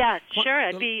 Yes, sure.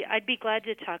 I'd be glad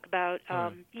to talk about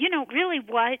really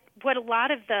what a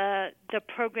lot of the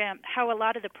program, how a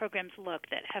lot of the programs look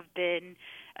that have been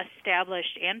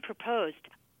established and proposed.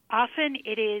 Often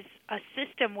it is a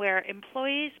system where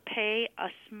employees pay a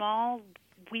small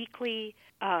weekly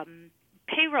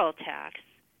payroll tax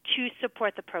to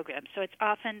support the program. So it's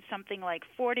often something like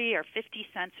 40 or 50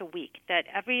 cents a week that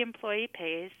every employee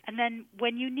pays. And then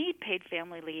when you need paid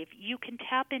family leave, you can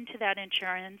tap into that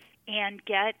insurance and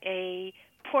get a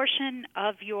portion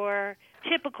of your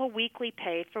typical weekly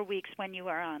pay for weeks when you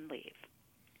are on leave.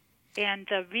 And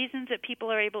the reasons that people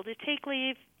are able to take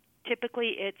leave,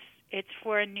 typically it's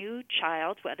for a new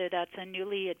child, whether that's a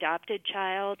newly adopted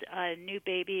child, a new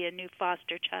baby, a new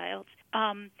foster child,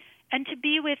 and to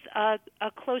be with a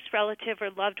close relative or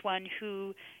loved one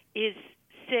who is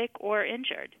sick or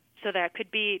injured. So that could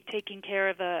be taking care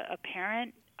of a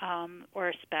parent or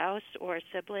a spouse or a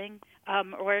sibling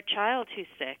or a child who's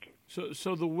sick.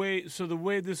 So the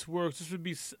way this works, this would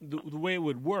be the way it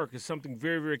would work is something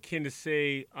very, very akin to,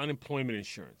 say, unemployment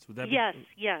insurance. Would that be?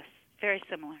 Yes, very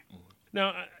similar.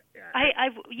 Now,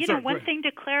 one thing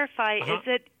to clarify is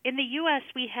that in the U.S.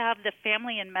 we have the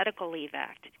Family and Medical Leave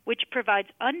Act, which provides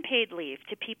unpaid leave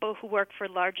to people who work for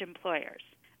large employers.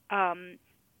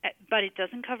 But it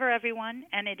doesn't cover everyone,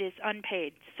 and it is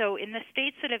unpaid. So in the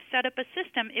states that have set up a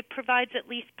system, it provides at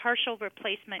least partial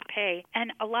replacement pay,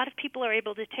 and a lot of people are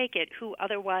able to take it who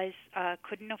otherwise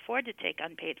couldn't afford to take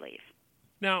unpaid leave.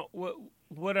 Now,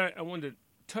 what I wanted to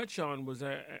touch on was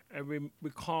I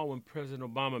recall when President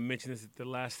Obama mentioned this at the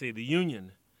last State of the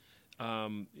Union.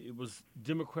 It was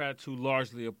Democrats who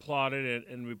largely applauded it,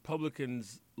 and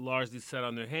Republicans largely sat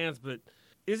on their hands. But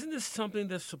isn't this something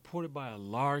that's supported by a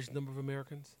large number of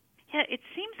Americans? Yeah, it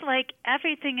seems like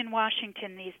everything in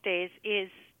Washington these days is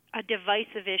a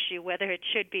divisive issue, whether it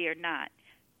should be or not.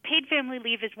 Paid family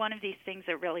leave is one of these things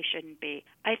that really shouldn't be.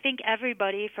 I think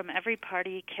everybody from every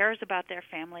party cares about their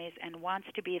families and wants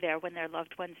to be there when their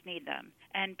loved ones need them.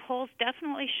 And polls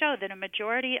definitely show that a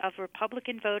majority of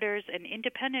Republican voters and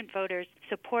independent voters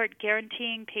support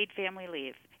guaranteeing paid family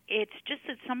leave. It's just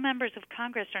that some members of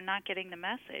Congress are not getting the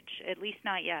message, at least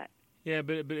not yet. Yeah,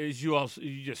 but as you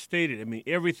just stated,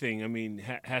 everything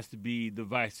has to be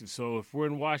divisive. So if we're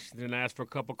in Washington and ask for a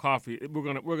cup of coffee,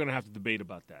 we're gonna have to debate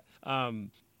about that.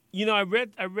 I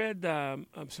read some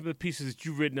of the pieces that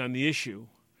you've written on the issue,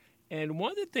 and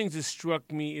one of the things that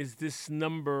struck me is this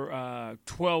number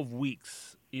 12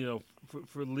 weeks.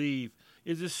 For leave.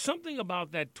 Is there something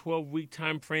about that 12-week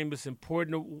time frame that's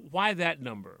important? Why that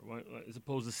number, as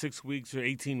opposed to 6 weeks or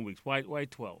 18 weeks? Why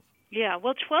 12? Yeah,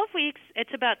 well, 12 weeks,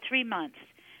 it's about 3 months.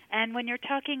 And when you're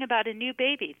talking about a new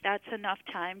baby, that's enough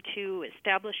time to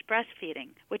establish breastfeeding,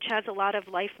 which has a lot of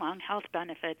lifelong health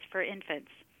benefits for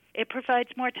infants. It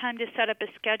provides more time to set up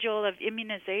a schedule of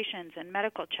immunizations and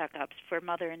medical checkups for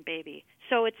mother and baby.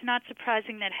 So it's not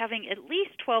surprising that having at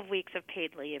least 12 weeks of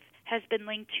paid leave has been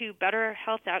linked to better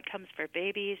health outcomes for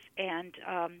babies and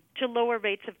to lower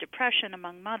rates of depression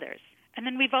among mothers. And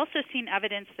then we've also seen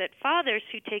evidence that fathers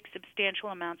who take substantial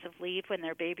amounts of leave when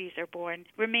their babies are born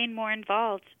remain more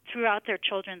involved throughout their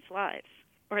children's lives,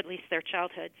 or at least their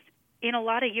childhoods. In a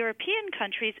lot of European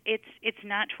countries, it's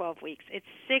not 12 weeks. It's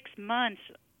 6 months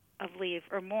of leave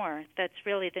or more. That's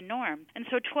really the norm. And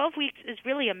so 12 weeks is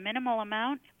really a minimal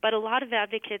amount, but a lot of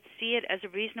advocates see it as a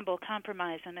reasonable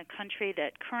compromise in a country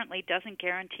that currently doesn't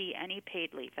guarantee any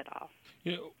paid leave at all.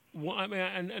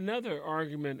 Another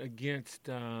argument against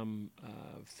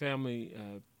family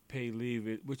pay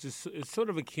leave, which is sort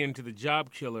of akin to the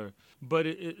job killer, but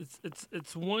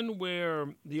it's one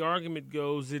where the argument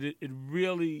goes that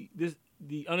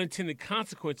the unintended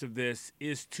consequence of this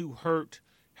is to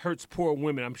hurts poor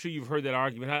women. I'm sure you've heard that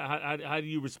argument. How do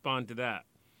you respond to that?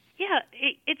 Yeah,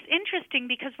 it's interesting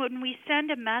because when we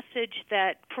send a message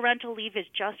that parental leave is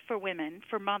just for women,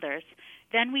 for mothers,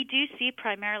 then we do see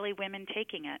primarily women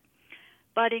taking it.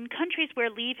 But in countries where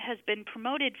leave has been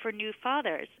promoted for new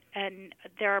fathers, and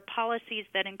there are policies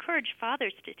that encourage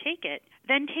fathers to take it,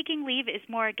 then taking leave is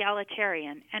more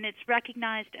egalitarian, and it's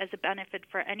recognized as a benefit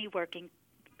for any working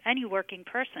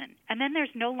person. And then there's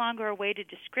no longer a way to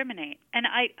discriminate. And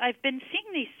I've been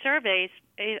seeing these surveys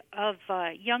of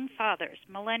young fathers,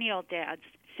 millennial dads,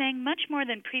 saying much more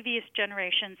than previous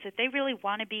generations that they really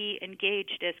want to be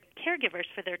engaged as caregivers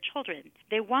for their children.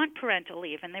 They want parental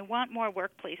leave, and they want more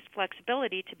workplace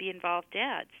flexibility to be involved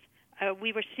dads.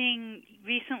 We were seeing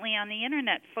recently on the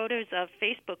internet photos of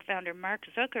Facebook founder Mark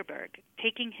Zuckerberg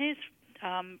taking his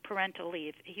parental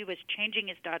leave. He was changing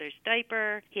his daughter's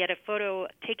diaper. He had a photo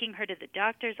taking her to the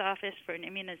doctor's office for an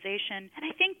immunization. And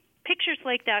I think pictures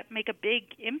like that make a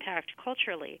big impact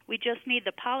culturally. We just need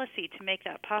the policy to make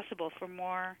that possible for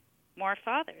more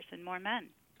fathers and more men.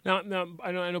 Now,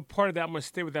 I know part of that. I'm going to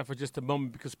stay with that for just a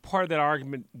moment, because part of that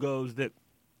argument goes that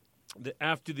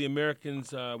after the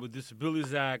Americans with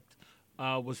Disabilities Act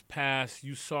was passed,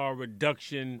 you saw a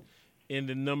reduction in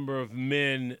the number of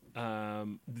men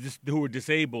who were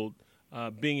disabled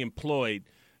being employed.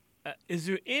 Is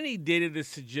there any data that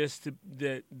suggests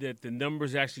that the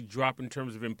numbers actually drop in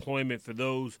terms of employment for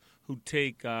those who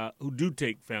do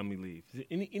take family leave? Is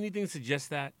there anything that suggests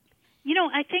that?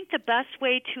 I think the best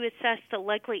way to assess the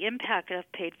likely impact of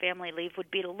paid family leave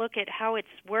would be to look at how it's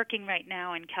working right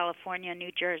now in California,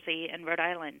 New Jersey, and Rhode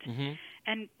Island. Mm-hmm.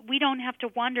 And we don't have to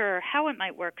wonder how it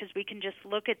might work, because we can just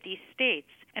look at these states.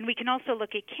 And we can also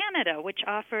look at Canada, which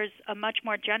offers a much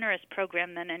more generous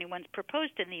program than anyone's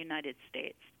proposed in the United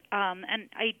States. And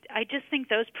I just think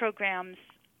those programs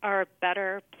are a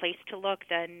better place to look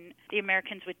than the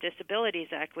Americans with Disabilities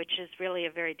Act, which is really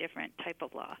a very different type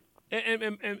of law.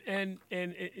 And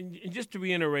just to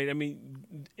reiterate, I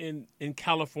mean, in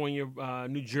California,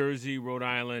 New Jersey, Rhode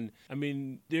Island, I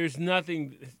mean, there's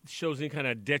nothing that shows any kind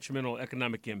of detrimental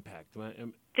economic impact, right?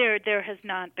 There has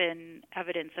not been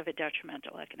evidence of a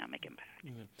detrimental economic impact.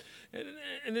 Mm-hmm.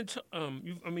 And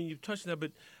then, you've touched on that,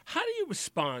 but how do you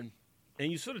respond?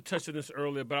 And you sort of touched on this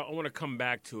earlier, but I want to come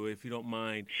back to it if you don't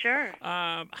mind. Sure.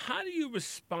 How do you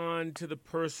respond to the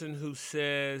person who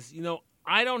says,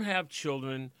 I don't have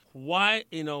children. Why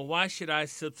should I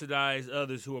subsidize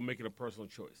others who are making a personal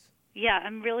choice? Yeah,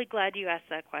 I'm really glad you asked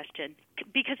that question,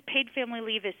 because paid family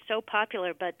leave is so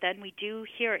popular, but then we do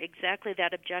hear exactly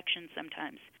that objection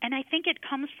sometimes. And I think it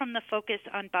comes from the focus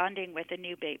on bonding with a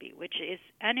new baby, which is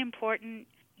an important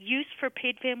use for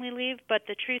paid family leave, but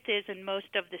the truth is, in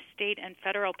most of the state and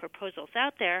federal proposals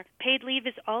out there, paid leave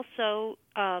is also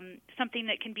something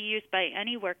that can be used by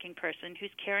any working person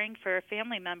who's caring for a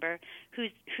family member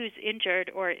who's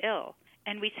injured or ill.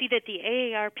 And we see that the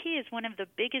AARP is one of the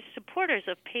biggest supporters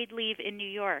of paid leave in New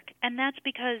York, and that's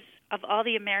because of all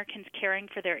the Americans caring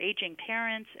for their aging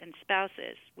parents and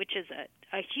spouses, which is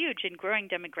a huge and growing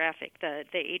demographic, the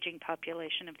aging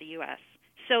population of the U.S.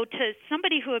 So to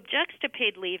somebody who objects to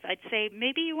paid leave, I'd say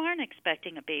maybe you aren't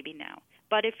expecting a baby now.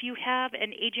 But if you have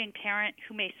an aging parent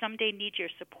who may someday need your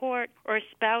support, or a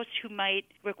spouse who might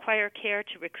require care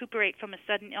to recuperate from a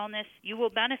sudden illness, you will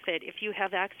benefit if you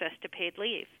have access to paid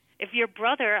leave. If your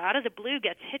brother, out of the blue,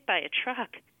 gets hit by a truck,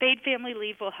 paid family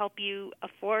leave will help you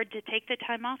afford to take the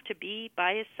time off to be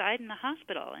by his side in the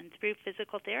hospital and through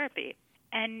physical therapy.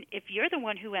 And if you're the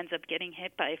one who ends up getting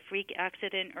hit by a freak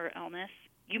accident or illness,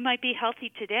 you might be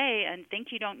healthy today and think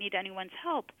you don't need anyone's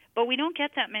help, but we don't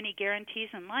get that many guarantees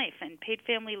in life, and paid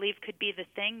family leave could be the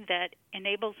thing that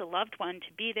enables a loved one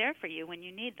to be there for you when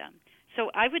you need them.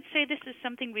 So I would say this is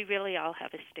something we really all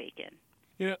have a stake in.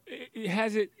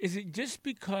 Is it just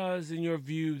because, in your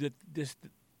view, that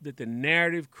the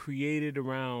narrative created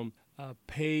around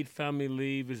paid family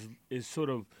leave is sort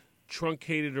of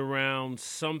truncated around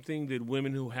something that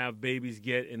women who have babies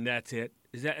get, and that's it?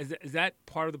 Is that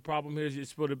part of the problem here?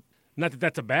 It's sort of, not that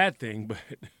that's a bad thing, but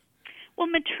well,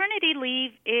 maternity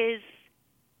leave is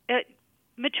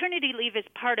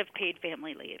part of paid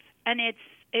family leave, and it's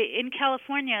in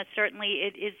California. Certainly,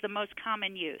 it is the most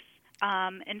common use.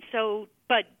 And so,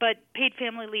 but paid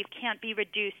family leave can't be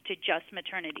reduced to just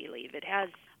maternity leave. It has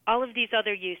all of these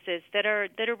other uses that are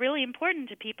really important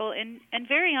to people and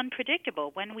very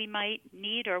unpredictable when we might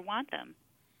need or want them.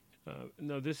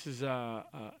 No, this is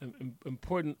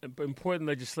important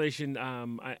legislation.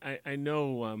 I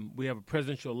know we have a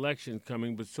presidential election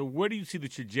coming, but so where do you see the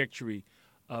trajectory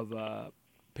of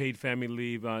paid family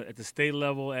leave at the state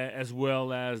level as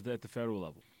well as at the federal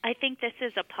level? I think this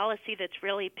is a policy that's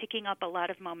really picking up a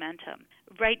lot of momentum.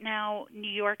 Right now,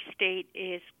 New York State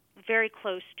is very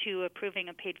close to approving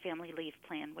a paid family leave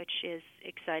plan, which is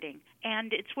exciting.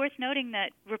 And it's worth noting that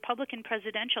Republican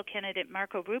presidential candidate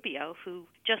Marco Rubio, who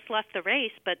just left the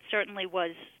race but certainly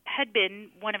had been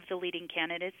one of the leading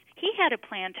candidates, he had a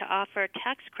plan to offer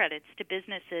tax credits to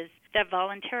businesses that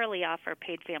voluntarily offer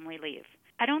paid family leave.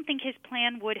 I don't think his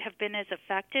plan would have been as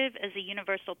effective as a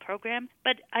universal program,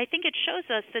 but I think it shows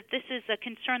us that this is a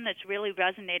concern that's really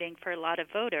resonating for a lot of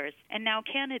voters, and now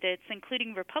candidates,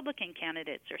 including Republican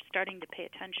candidates, are starting to pay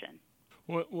attention.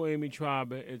 Well, Amy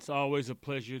Traub, it's always a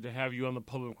pleasure to have you on the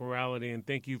Public Morality, and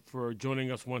thank you for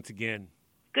joining us once again.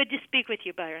 Good to speak with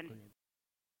you, Byron.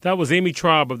 That was Amy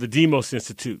Traub of the Demos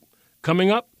Institute.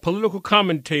 Coming up, political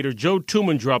commentator Joe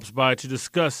Tuman drops by to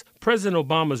discuss President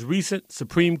Obama's recent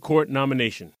Supreme Court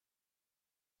nomination.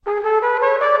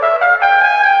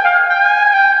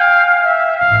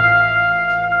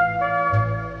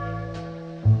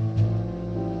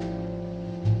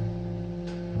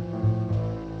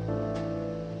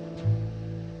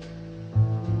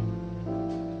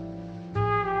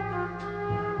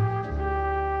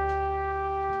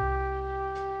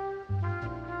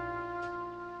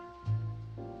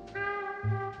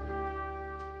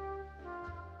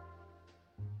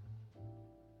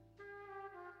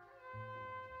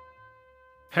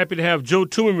 Happy to have Joe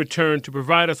Tuman return to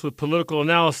provide us with political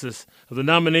analysis of the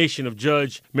nomination of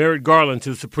Judge Merrick Garland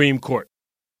to the Supreme Court.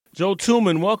 Joe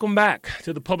Tuman, welcome back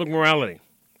to the Public Morality.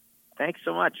 Thanks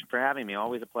so much for having me.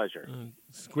 Always a pleasure.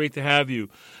 It's great to have you.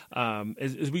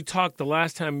 As we talked the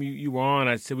last time you were on,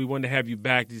 I said we wanted to have you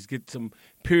back to just get some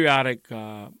periodic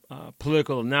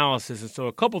political analysis. And so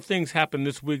a couple things happened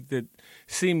this week that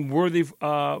seemed worthy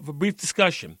of a brief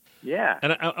discussion. Yeah.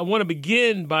 And I want to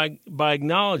begin by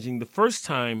acknowledging the first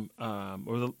time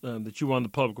that you were on the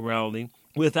Public Morality,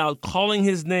 without calling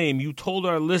his name, you told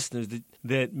our listeners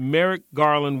that Merrick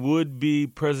Garland would be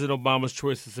President Obama's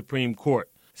choice to the Supreme Court.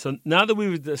 So now that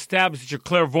we've established that you're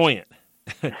clairvoyant,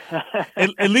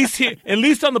 at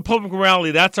least on the Public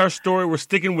Morality, that's our story. We're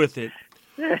sticking with it.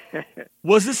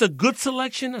 Was this a good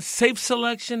selection, a safe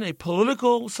selection, a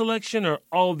political selection, or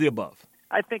all of the above?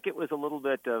 I think it was a little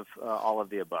bit of all of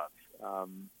the above.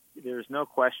 There's no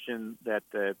question that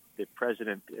the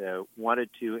president wanted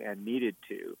to and needed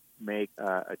to make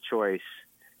a choice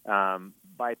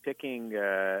by picking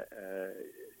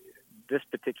this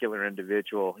particular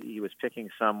individual. He was picking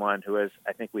someone who, as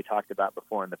I think we talked about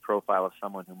before in the profile of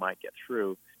someone who might get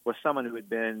through, was someone who had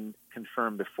been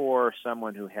confirmed before,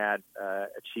 someone who had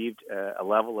achieved a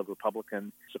level of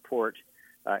Republican support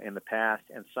in the past,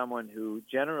 and someone who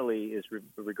generally is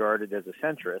regarded as a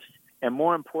centrist. And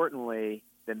more importantly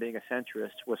than being a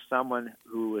centrist, was someone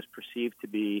who was perceived to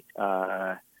be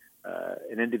an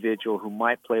individual who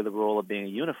might play the role of being a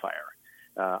unifier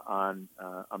on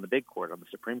the big court, on the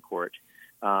Supreme Court,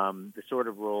 the sort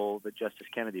of role that Justice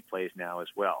Kennedy plays now as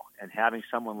well. And having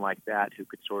someone like that who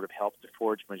could sort of help to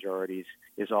forge majorities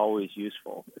is always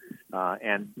useful.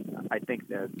 And I think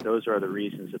that those are the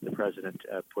reasons that the president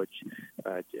put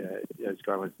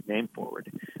Garland's name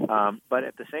forward. But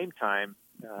at the same time,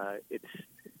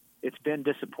 it's been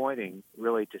disappointing,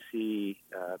 really, to see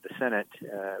the Senate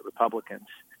Republicans,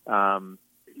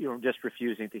 just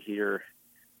refusing to hear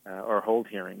or hold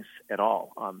hearings at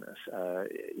all on this.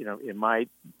 In my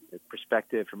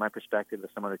perspective, from my perspective as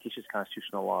someone who teaches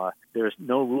constitutional law, there's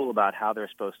no rule about how they're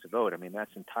supposed to vote. I mean,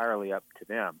 that's entirely up to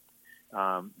them.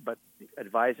 But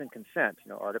advise and consent,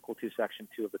 Article 2, Section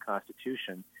 2 of the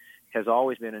Constitution, has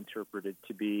always been interpreted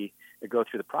to be go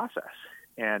through the process.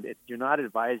 And you're not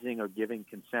advising or giving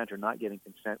consent or not giving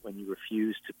consent when you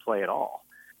refuse to play at all.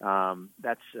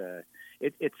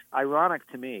 It's ironic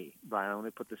to me, Brian, let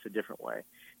me put this a different way,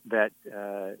 that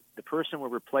the person we're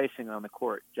replacing on the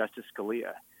court, Justice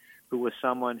Scalia, who was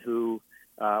someone who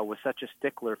was such a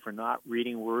stickler for not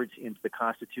reading words into the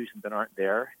Constitution that aren't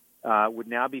there, would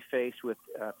now be faced with,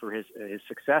 for his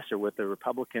successor, with the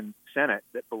Republican Senate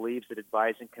that believes that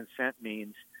advise and consent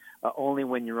means only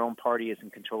when your own party is in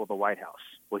control of the White House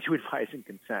will you advise and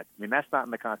consent. I mean, that's not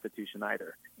in the Constitution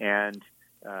either. And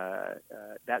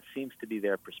that seems to be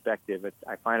their perspective.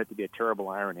 I find it to be a terrible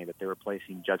irony that they're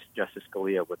replacing Justice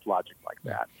Scalia with logic like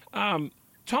that.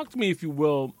 Talk to me, if you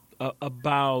will,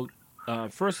 about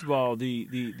first of all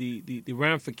the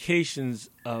ramifications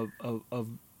of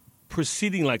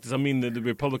proceeding like this. I mean, the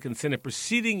Republican Senate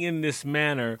proceeding in this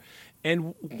manner,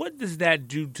 and what does that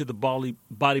do to the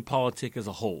body politic as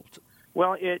a whole?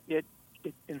 Well, it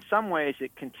in some ways,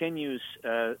 it continues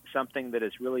something that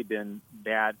has really been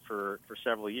bad for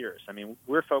several years. I mean,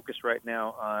 we're focused right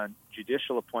now on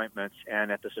judicial appointments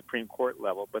and at the Supreme Court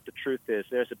level, but the truth is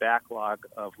there's a backlog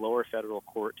of lower federal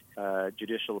court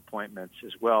judicial appointments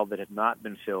as well that have not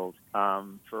been filled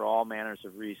for all manners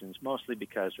of reasons, mostly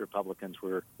because Republicans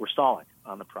were stalling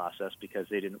on the process because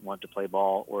they didn't want to play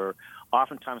ball, or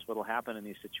oftentimes what will happen in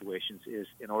these situations is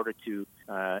in order to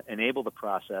enable the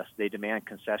process, they demand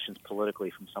concessions politically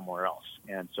from somewhere else,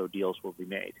 and so deals will be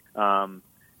made.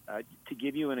 To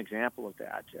give you an example of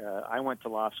that, I went to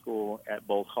law school at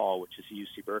Boalt Hall, which is a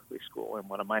UC Berkeley school, and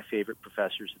one of my favorite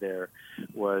professors there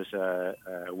was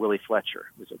Willie Fletcher,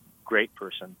 who was a great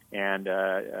person. And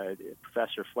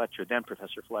Professor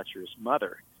Fletcher's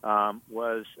mother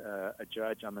was a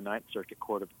judge on the Ninth Circuit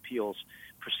Court of Appeals,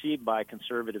 perceived by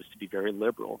conservatives to be very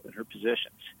liberal in her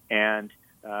positions. And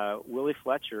Willie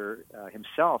Fletcher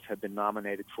himself had been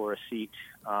nominated for a seat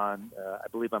on, I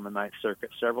believe, on the Ninth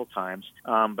Circuit several times,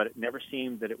 but it never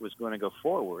seemed that it was going to go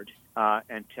forward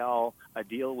until a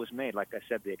deal was made. Like I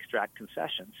said, they extract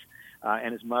concessions,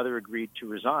 and his mother agreed to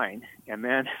resign, and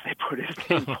then they put his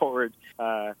name forward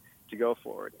to go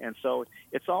forward. And so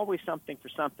it's always something for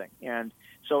something. And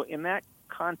so in that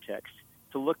context,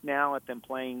 to look now at them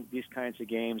playing these kinds of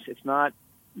games, it's not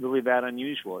really that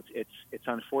unusual. It's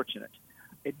unfortunate.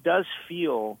 It does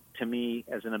feel to me,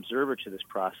 as an observer to this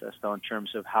process, though, in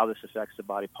terms of how this affects the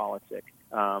body politic.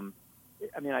 I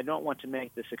mean, I don't want to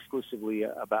make this exclusively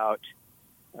about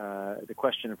the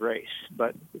question of race,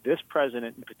 but this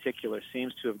president in particular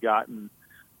seems to have gotten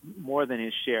more than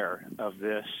his share of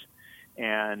this,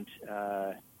 and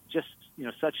just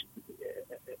such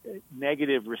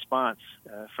negative response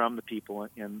from the people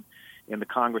in the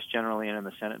Congress generally and in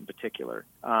the Senate in particular,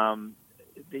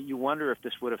 that you wonder if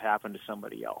this would have happened to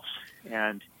somebody else.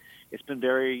 And it's been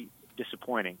very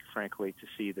disappointing, frankly, to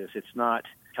see this. It's not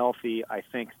healthy. I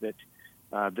think that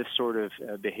this sort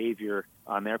of behavior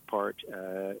on their part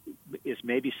is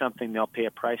maybe something they'll pay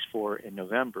a price for in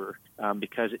November,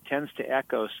 because it tends to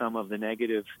echo some of the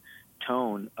negative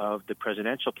tone of the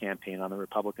presidential campaign on the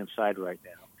Republican side right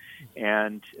now.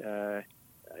 And,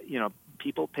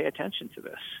 people pay attention to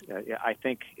this. I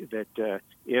think that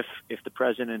if the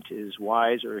president is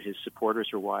wise, or his supporters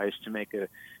are wise, to make a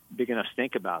big enough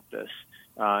stink about this,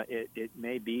 it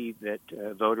may be that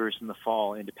voters in the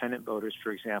fall, independent voters,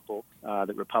 for example,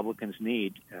 that Republicans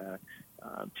need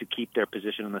to keep their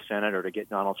position in the Senate or to get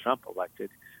Donald Trump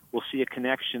elected, will see a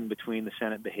connection between the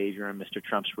Senate behavior and Mr.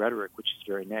 Trump's rhetoric, which is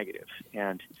very negative.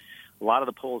 And a lot of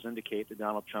the polls indicate that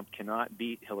Donald Trump cannot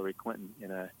beat Hillary Clinton in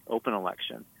an open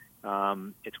election.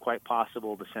 It's quite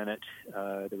possible the Senate,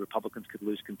 the Republicans could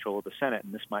lose control of the Senate,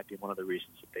 and this might be one of the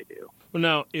reasons that they do. Well,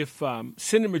 now, if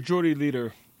Senate Majority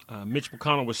Leader Mitch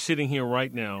McConnell was sitting here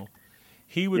right now,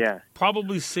 he would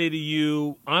probably say to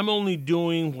you, I'm only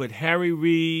doing what Harry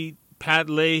Reid, Pat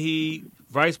Leahy,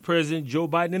 Vice President Joe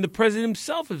Biden, and the president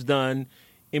himself has done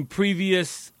in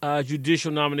previous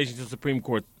judicial nominations to the Supreme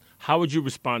Court. How would you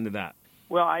respond to that?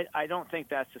 Well, I don't think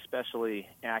that's especially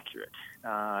accurate.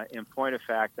 In point of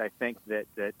fact, I think that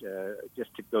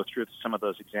just to go through some of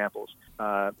those examples,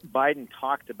 Biden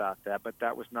talked about that, but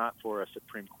that was not for a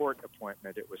Supreme Court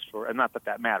appointment. It was for, and not that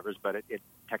that matters, but it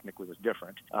technically was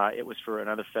different. It was for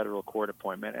another federal court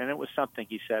appointment, and it was something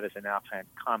he said as an offhand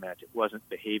comment. It wasn't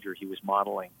behavior he was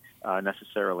modeling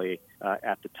necessarily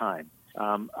at the time.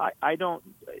 I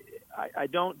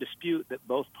don't dispute that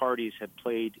both parties have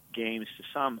played games to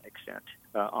some extent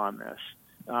on this,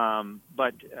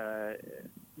 but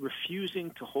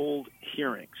refusing to hold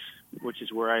hearings, which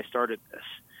is where I started this,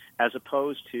 as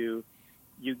opposed to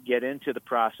you get into the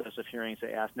process of hearings,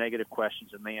 they ask negative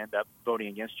questions, and they end up voting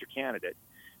against your candidate,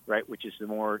 right, which is the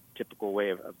more typical way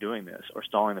of doing this, or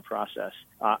stalling the process.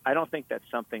 I don't think that's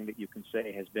something that you can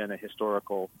say has been a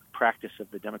historical practice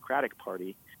of the Democratic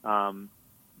Party.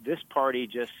 This party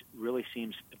just really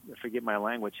seems, forgive my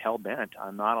language, hell-bent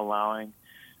on not allowing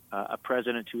a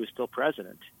president who is still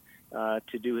president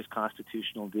to do his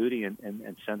constitutional duty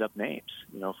and send up names,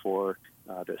 for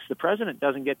this. The president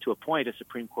doesn't get to appoint a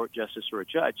Supreme Court justice or a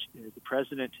judge. The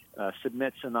president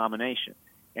submits a nomination.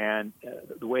 And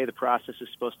the way the process is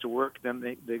supposed to work, then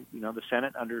the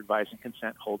Senate, under advice and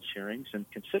consent, holds hearings and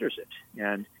considers it.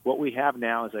 And what we have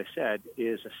now, as I said,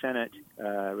 is a Senate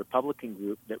Republican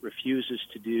group that refuses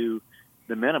to do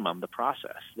the minimum, the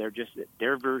process. They're just,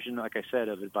 their version, like I said,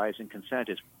 of advice and consent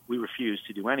is we refuse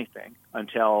to do anything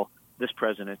until this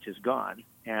president is gone.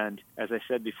 And as I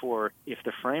said before, if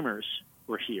the framers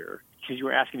were here, because you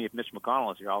were asking me if Mitch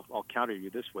McConnell is here, I'll counter you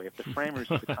this way. If the framers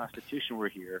of the Constitution were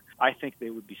here, I think they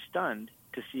would be stunned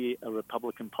to see a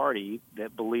Republican Party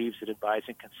that believes that advice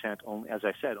and consent, only, as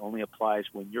I said, only applies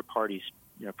when your party's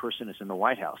person is in the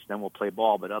White House. Then we'll play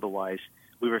ball, but otherwise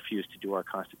we refuse to do our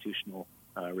constitutional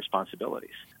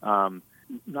responsibilities.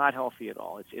 Not healthy at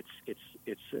all.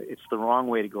 It's the wrong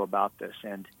way to go about this,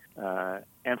 and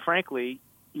frankly,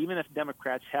 even if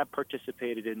Democrats have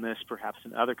participated in this, perhaps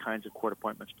in other kinds of court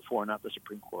appointments before, not the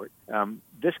Supreme Court,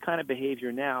 this kind of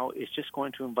behavior now is just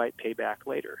going to invite payback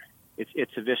later.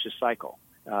 It's a vicious cycle.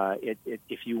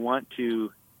 If you want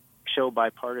to show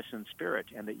bipartisan spirit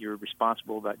and that you're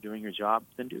responsible about doing your job,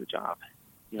 then do the job.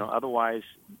 Otherwise,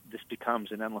 this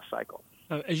becomes an endless cycle.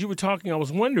 As you were talking, I was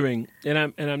wondering,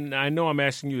 and I know I'm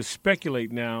asking you to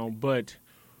speculate now, but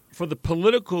for the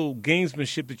political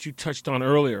gamesmanship that you touched on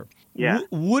earlier,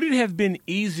 would it have been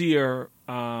easier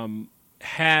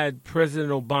had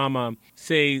President Obama,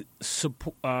 say,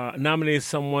 nominated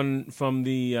someone from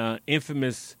the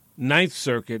infamous Ninth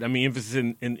Circuit, I mean, emphasis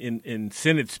in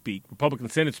Senate speak, Republican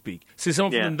Senate speak. See,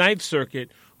 someone from the Ninth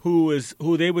Circuit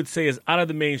who they would say is out of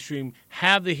the mainstream,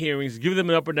 have the hearings, give them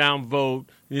an up or down vote,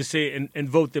 and just say and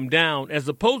vote them down, as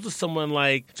opposed to someone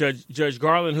like Judge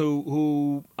Garland,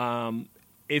 who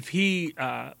if he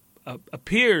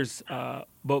appears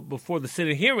before the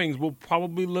Senate hearings, will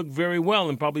probably look very well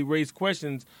and probably raise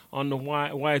questions on the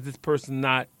why is this person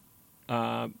not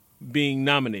being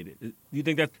nominated. Do you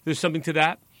think that there's something to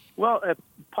that? Well,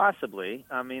 possibly.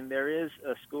 I mean, there is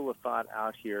a school of thought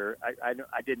out here.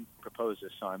 I didn't propose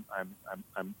this, so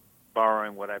I'm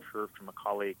borrowing what I've heard from a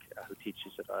colleague who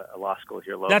teaches at a law school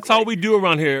here locally. That's all we do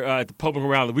around here at the Public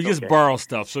Rally. We just borrow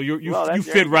stuff, so you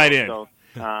fit right in. So,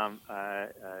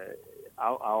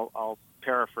 I'll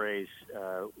paraphrase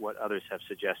what others have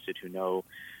suggested who know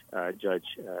the judge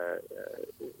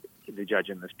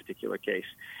in this particular case,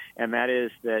 and that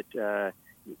is that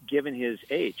given his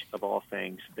age, of all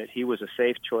things, that he was a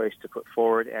safe choice to put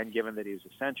forward, and given that he was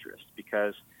a centrist,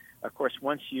 because, of course,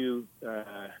 once you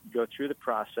go through the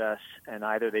process and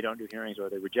either they don't do hearings or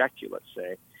they reject you, let's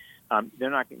say, you're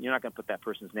not going to put that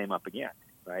person's name up again,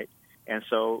 right? And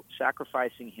so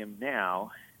sacrificing him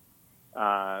now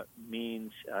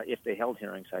means, if they held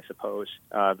hearings, I suppose,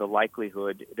 the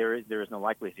likelihood, there is no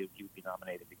likelihood he would be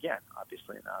nominated again,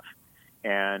 obviously enough.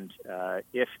 And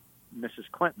if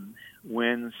Mrs. Clinton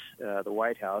wins the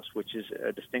White House, which is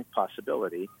a distinct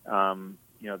possibility,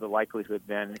 the likelihood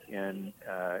then in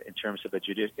terms of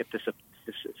if this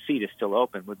seat is still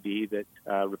open, would be that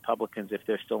Republicans, if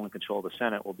they're still in control of the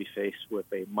Senate, will be faced with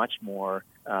a much more,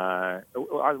 I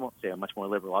won't say a much more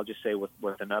liberal, I'll just say with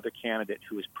another candidate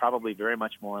who is probably very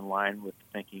much more in line with the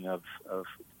thinking of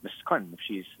Mrs. Clinton if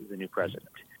she's the new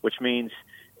president, which means,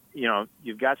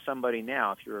 you've got somebody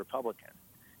now, if you're a Republican,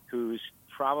 who's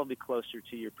probably closer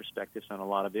to your perspectives on a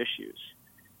lot of issues.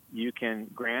 You can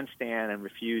grandstand and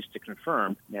refuse to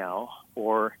confirm now,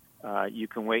 or you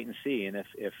can wait and see. And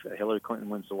if Hillary Clinton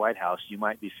wins the White House, you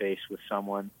might be faced with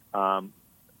someone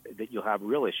that you'll have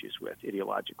real issues with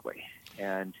ideologically.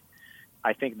 And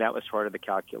I think that was part of the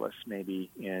calculus, maybe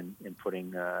in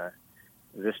putting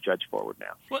this judge forward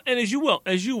now. Well, and as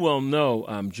you well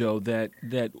know, Joe,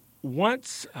 that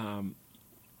once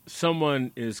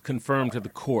someone is confirmed to the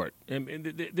court,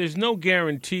 and there's no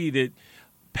guarantee that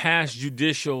past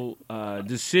judicial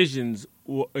decisions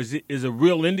is a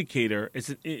real indicator. It's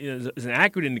an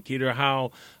accurate indicator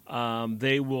how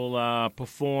they will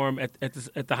perform at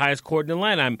the highest court in the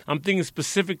land. I'm thinking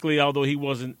specifically, although he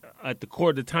wasn't at the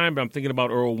court at the time, but I'm thinking about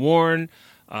Earl Warren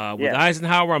with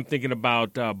Eisenhower. I'm thinking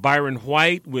about Byron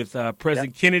White with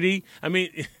President Kennedy. I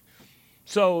mean,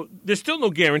 so there's still no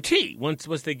guarantee once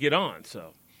they get on.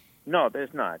 So. No,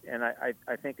 there's not. And I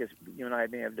think, as you and I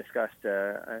may have discussed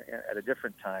at a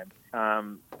different time,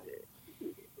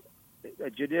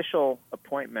 a judicial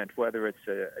appointment, whether it's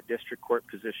a district court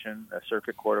position, a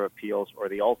circuit court of appeals, or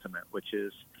the ultimate, which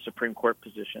is Supreme Court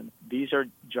position, these are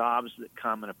jobs that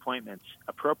come in appointments,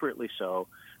 appropriately so,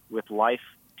 with life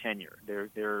tenure.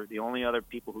 They're the only other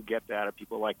people who get that are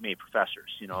people like me,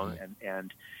 professors,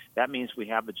 and that means we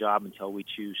have the job until we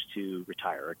choose to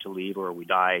retire or to leave, or we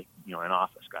die, in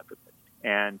office, God forbid.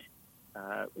 And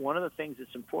one of the things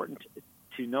that's important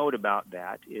to note about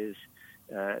that is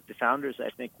the founders, I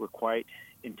think, were quite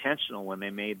intentional when they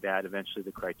made that eventually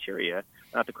the criteria,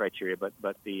 not the criteria, but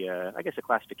the, the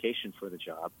classification for the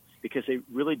job, because they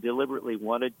really deliberately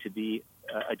wanted to be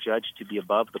a judge to be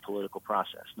above the political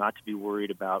process, not to be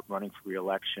worried about running for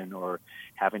re-election or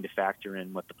having to factor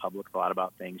in what the public thought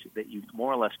about things, that you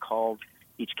more or less called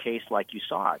each case like you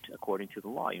saw it according to the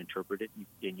law. You interpreted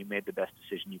it and you made the best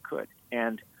decision you could.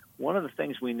 And one of the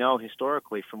things we know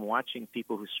historically from watching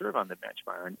people who serve on the bench,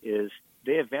 Byron, is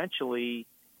they eventually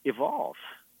evolve.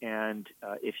 And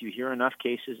if you hear enough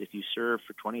cases, if you serve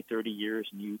for 20, 30 years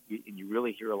and you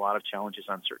really hear a lot of challenges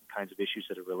on certain kinds of issues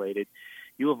that are related,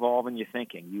 you evolve in your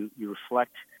thinking. You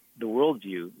reflect the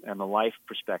worldview and the life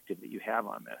perspective that you have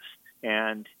on this.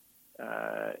 And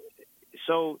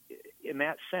so in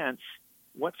that sense,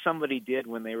 what somebody did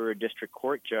when they were a district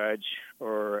court judge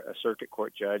or a circuit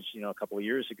court judge, a couple of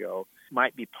years ago,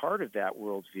 might be part of that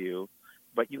worldview.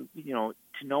 But to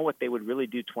know what they would really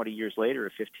do 20 years later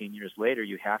or 15 years later,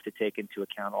 you have to take into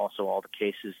account also all the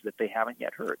cases that they haven't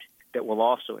yet heard that will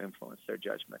also influence their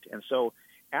judgment. And so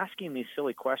asking these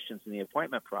silly questions in the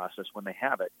appointment process when they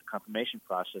have it, the confirmation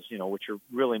process, which are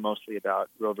really mostly about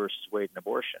Roe versus Wade and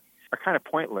abortion, are kind of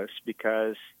pointless,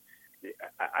 because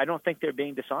I don't think they're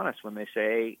being dishonest when they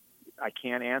say, I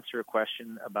can't answer a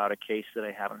question about a case that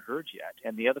I haven't heard yet.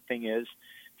 And the other thing is,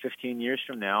 15 years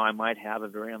from now, I might have a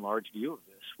very enlarged view of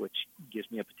this, which gives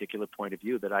me a particular point of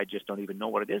view that I just don't even know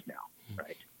what it is now,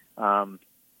 right?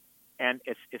 And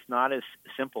it's not as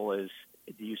simple as,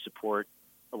 do you support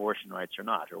abortion rights or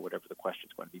not, or whatever the question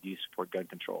is going to be. Do you support gun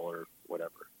control or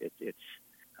whatever?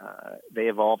 They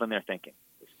evolve in their thinking.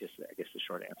 Is I guess the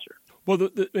short answer. Well,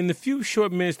 in the few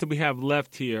short minutes that we have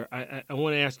left here, I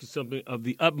want to ask you something of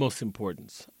the utmost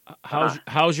importance.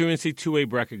 How's your NCAA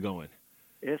bracket going?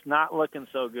 It's not looking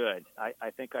so good.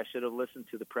 I think I should have listened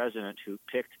to the president who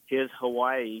picked his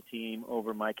Hawaii team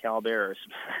over my Cal Bears.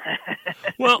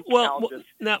 But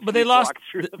they lost.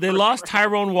 They lost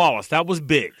Tyrone Wallace. That was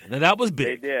big. That was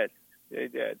big. They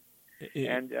did.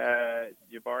 And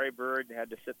Jabari Bird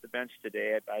had to sit the bench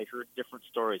today. I heard different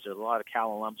stories. There's a lot of Cal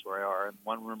alums where I are, and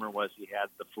one rumor was he had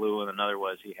the flu, and another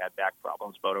was he had back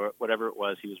problems. But whatever it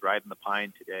was, he was riding the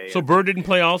pine today. So Bird didn't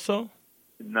play also?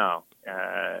 No,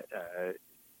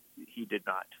 he did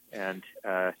not. And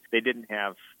they didn't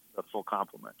have the full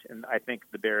complement. And I think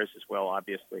the Bears as well,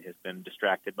 obviously, has been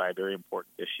distracted by a very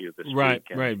important issue this week. Right,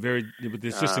 with the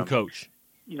assistant coach.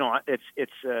 You know, it's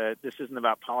this isn't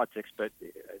about politics, but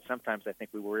sometimes I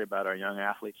think we worry about our young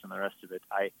athletes and the rest of it.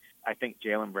 I think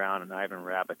Jaylen Brown and Ivan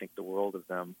Rabb, I think the world of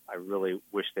them. I really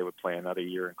wish they would play another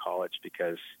year in college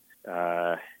because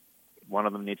one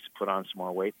of them needs to put on some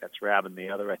more weight. That's Rabb, and the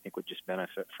other I think would just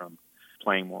benefit from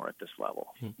playing more at this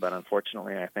level. But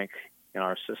unfortunately, I think in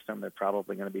our system, they're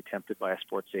probably going to be tempted by a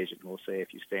sports agent who will say,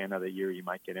 if you stay another year, you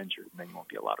might get injured, and then you won't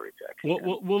be a lottery pick.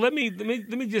 Well, let me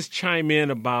just chime in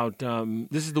about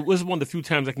this is one of the few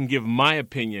times I can give my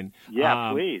opinion.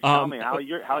 Yeah, please tell me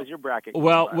how's your bracket going,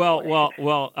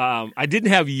 Well, I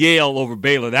didn't have Yale over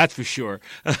Baylor, that's for sure.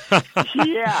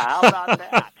 Yeah, how about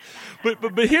that?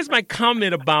 But here's my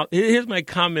comment about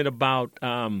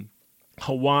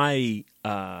Hawaii.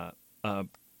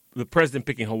 The president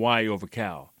picking Hawaii over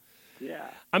Cal.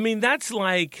 Yeah. I mean, that's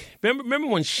like, remember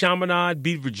when Chaminade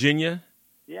beat Virginia?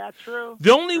 Yeah, true.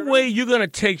 The only way you're going to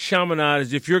take Chaminade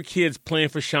is if your kid's playing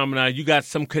for Chaminade, you got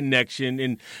some connection.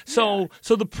 And so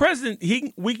the president,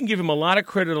 we can give him a lot of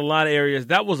credit in a lot of areas.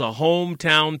 That was a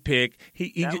hometown pick.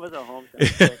 That was a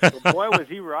hometown pick. But boy, was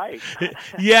he right.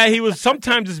 Yeah, he was.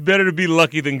 Sometimes it's better to be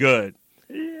lucky than good.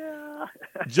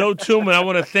 Joe Tuman, I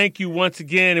want to thank you once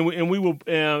again, and we will,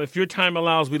 if your time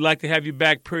allows, we'd like to have you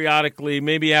back periodically,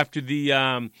 maybe after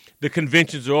the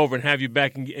conventions are over, and have you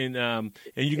back, and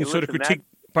you can sort of critique.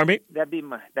 Pardon me?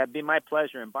 That'd be my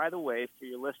pleasure. And by the way, for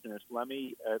your listeners, let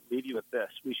me leave you with this: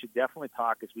 we should definitely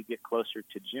talk as we get closer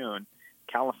to June.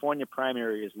 California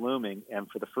primary is looming, and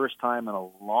for the first time in a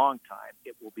long time,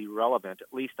 it will be relevant,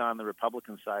 at least on the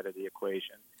Republican side of the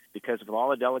equation, because of all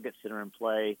the delegates that are in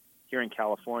play here in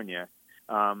California.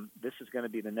 This is going to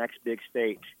be the next big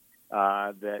state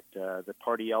that the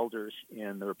party elders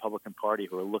in the Republican Party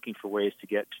who are looking for ways to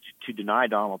deny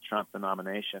Donald Trump the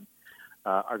nomination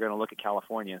are going to look at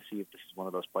California and see if this is one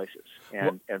of those places.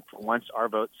 And for once, our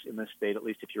votes in this state, at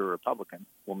least if you're a Republican,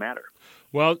 will matter.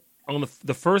 Well, on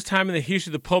the first time in the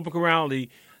history of the public morality,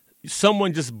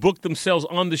 someone just booked themselves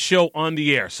on the show on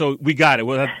the air. So we got it.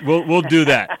 We'll do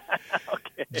that.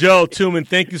 Okay. Joe Tuman,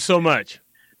 thank you so much.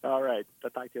 All right.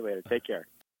 I'll talk to you later. Take care.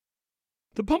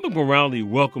 The Public Morality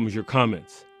welcomes your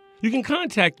comments. You can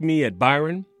contact me at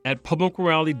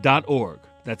byron@publicmorality.org.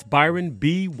 That's Byron,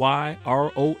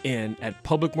 BYRON, at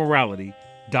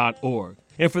publicmorality.org.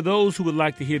 And for those who would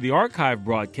like to hear the archive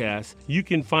broadcasts, you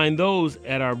can find those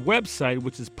at our website,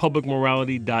 which is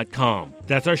publicmorality.com.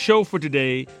 That's our show for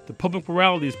today. The Public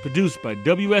Morality is produced by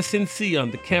WSNC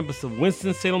on the campus of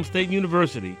Winston-Salem State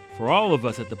University. For all of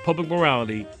us at the Public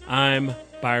Morality, I'm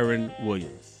Byron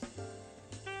Williams.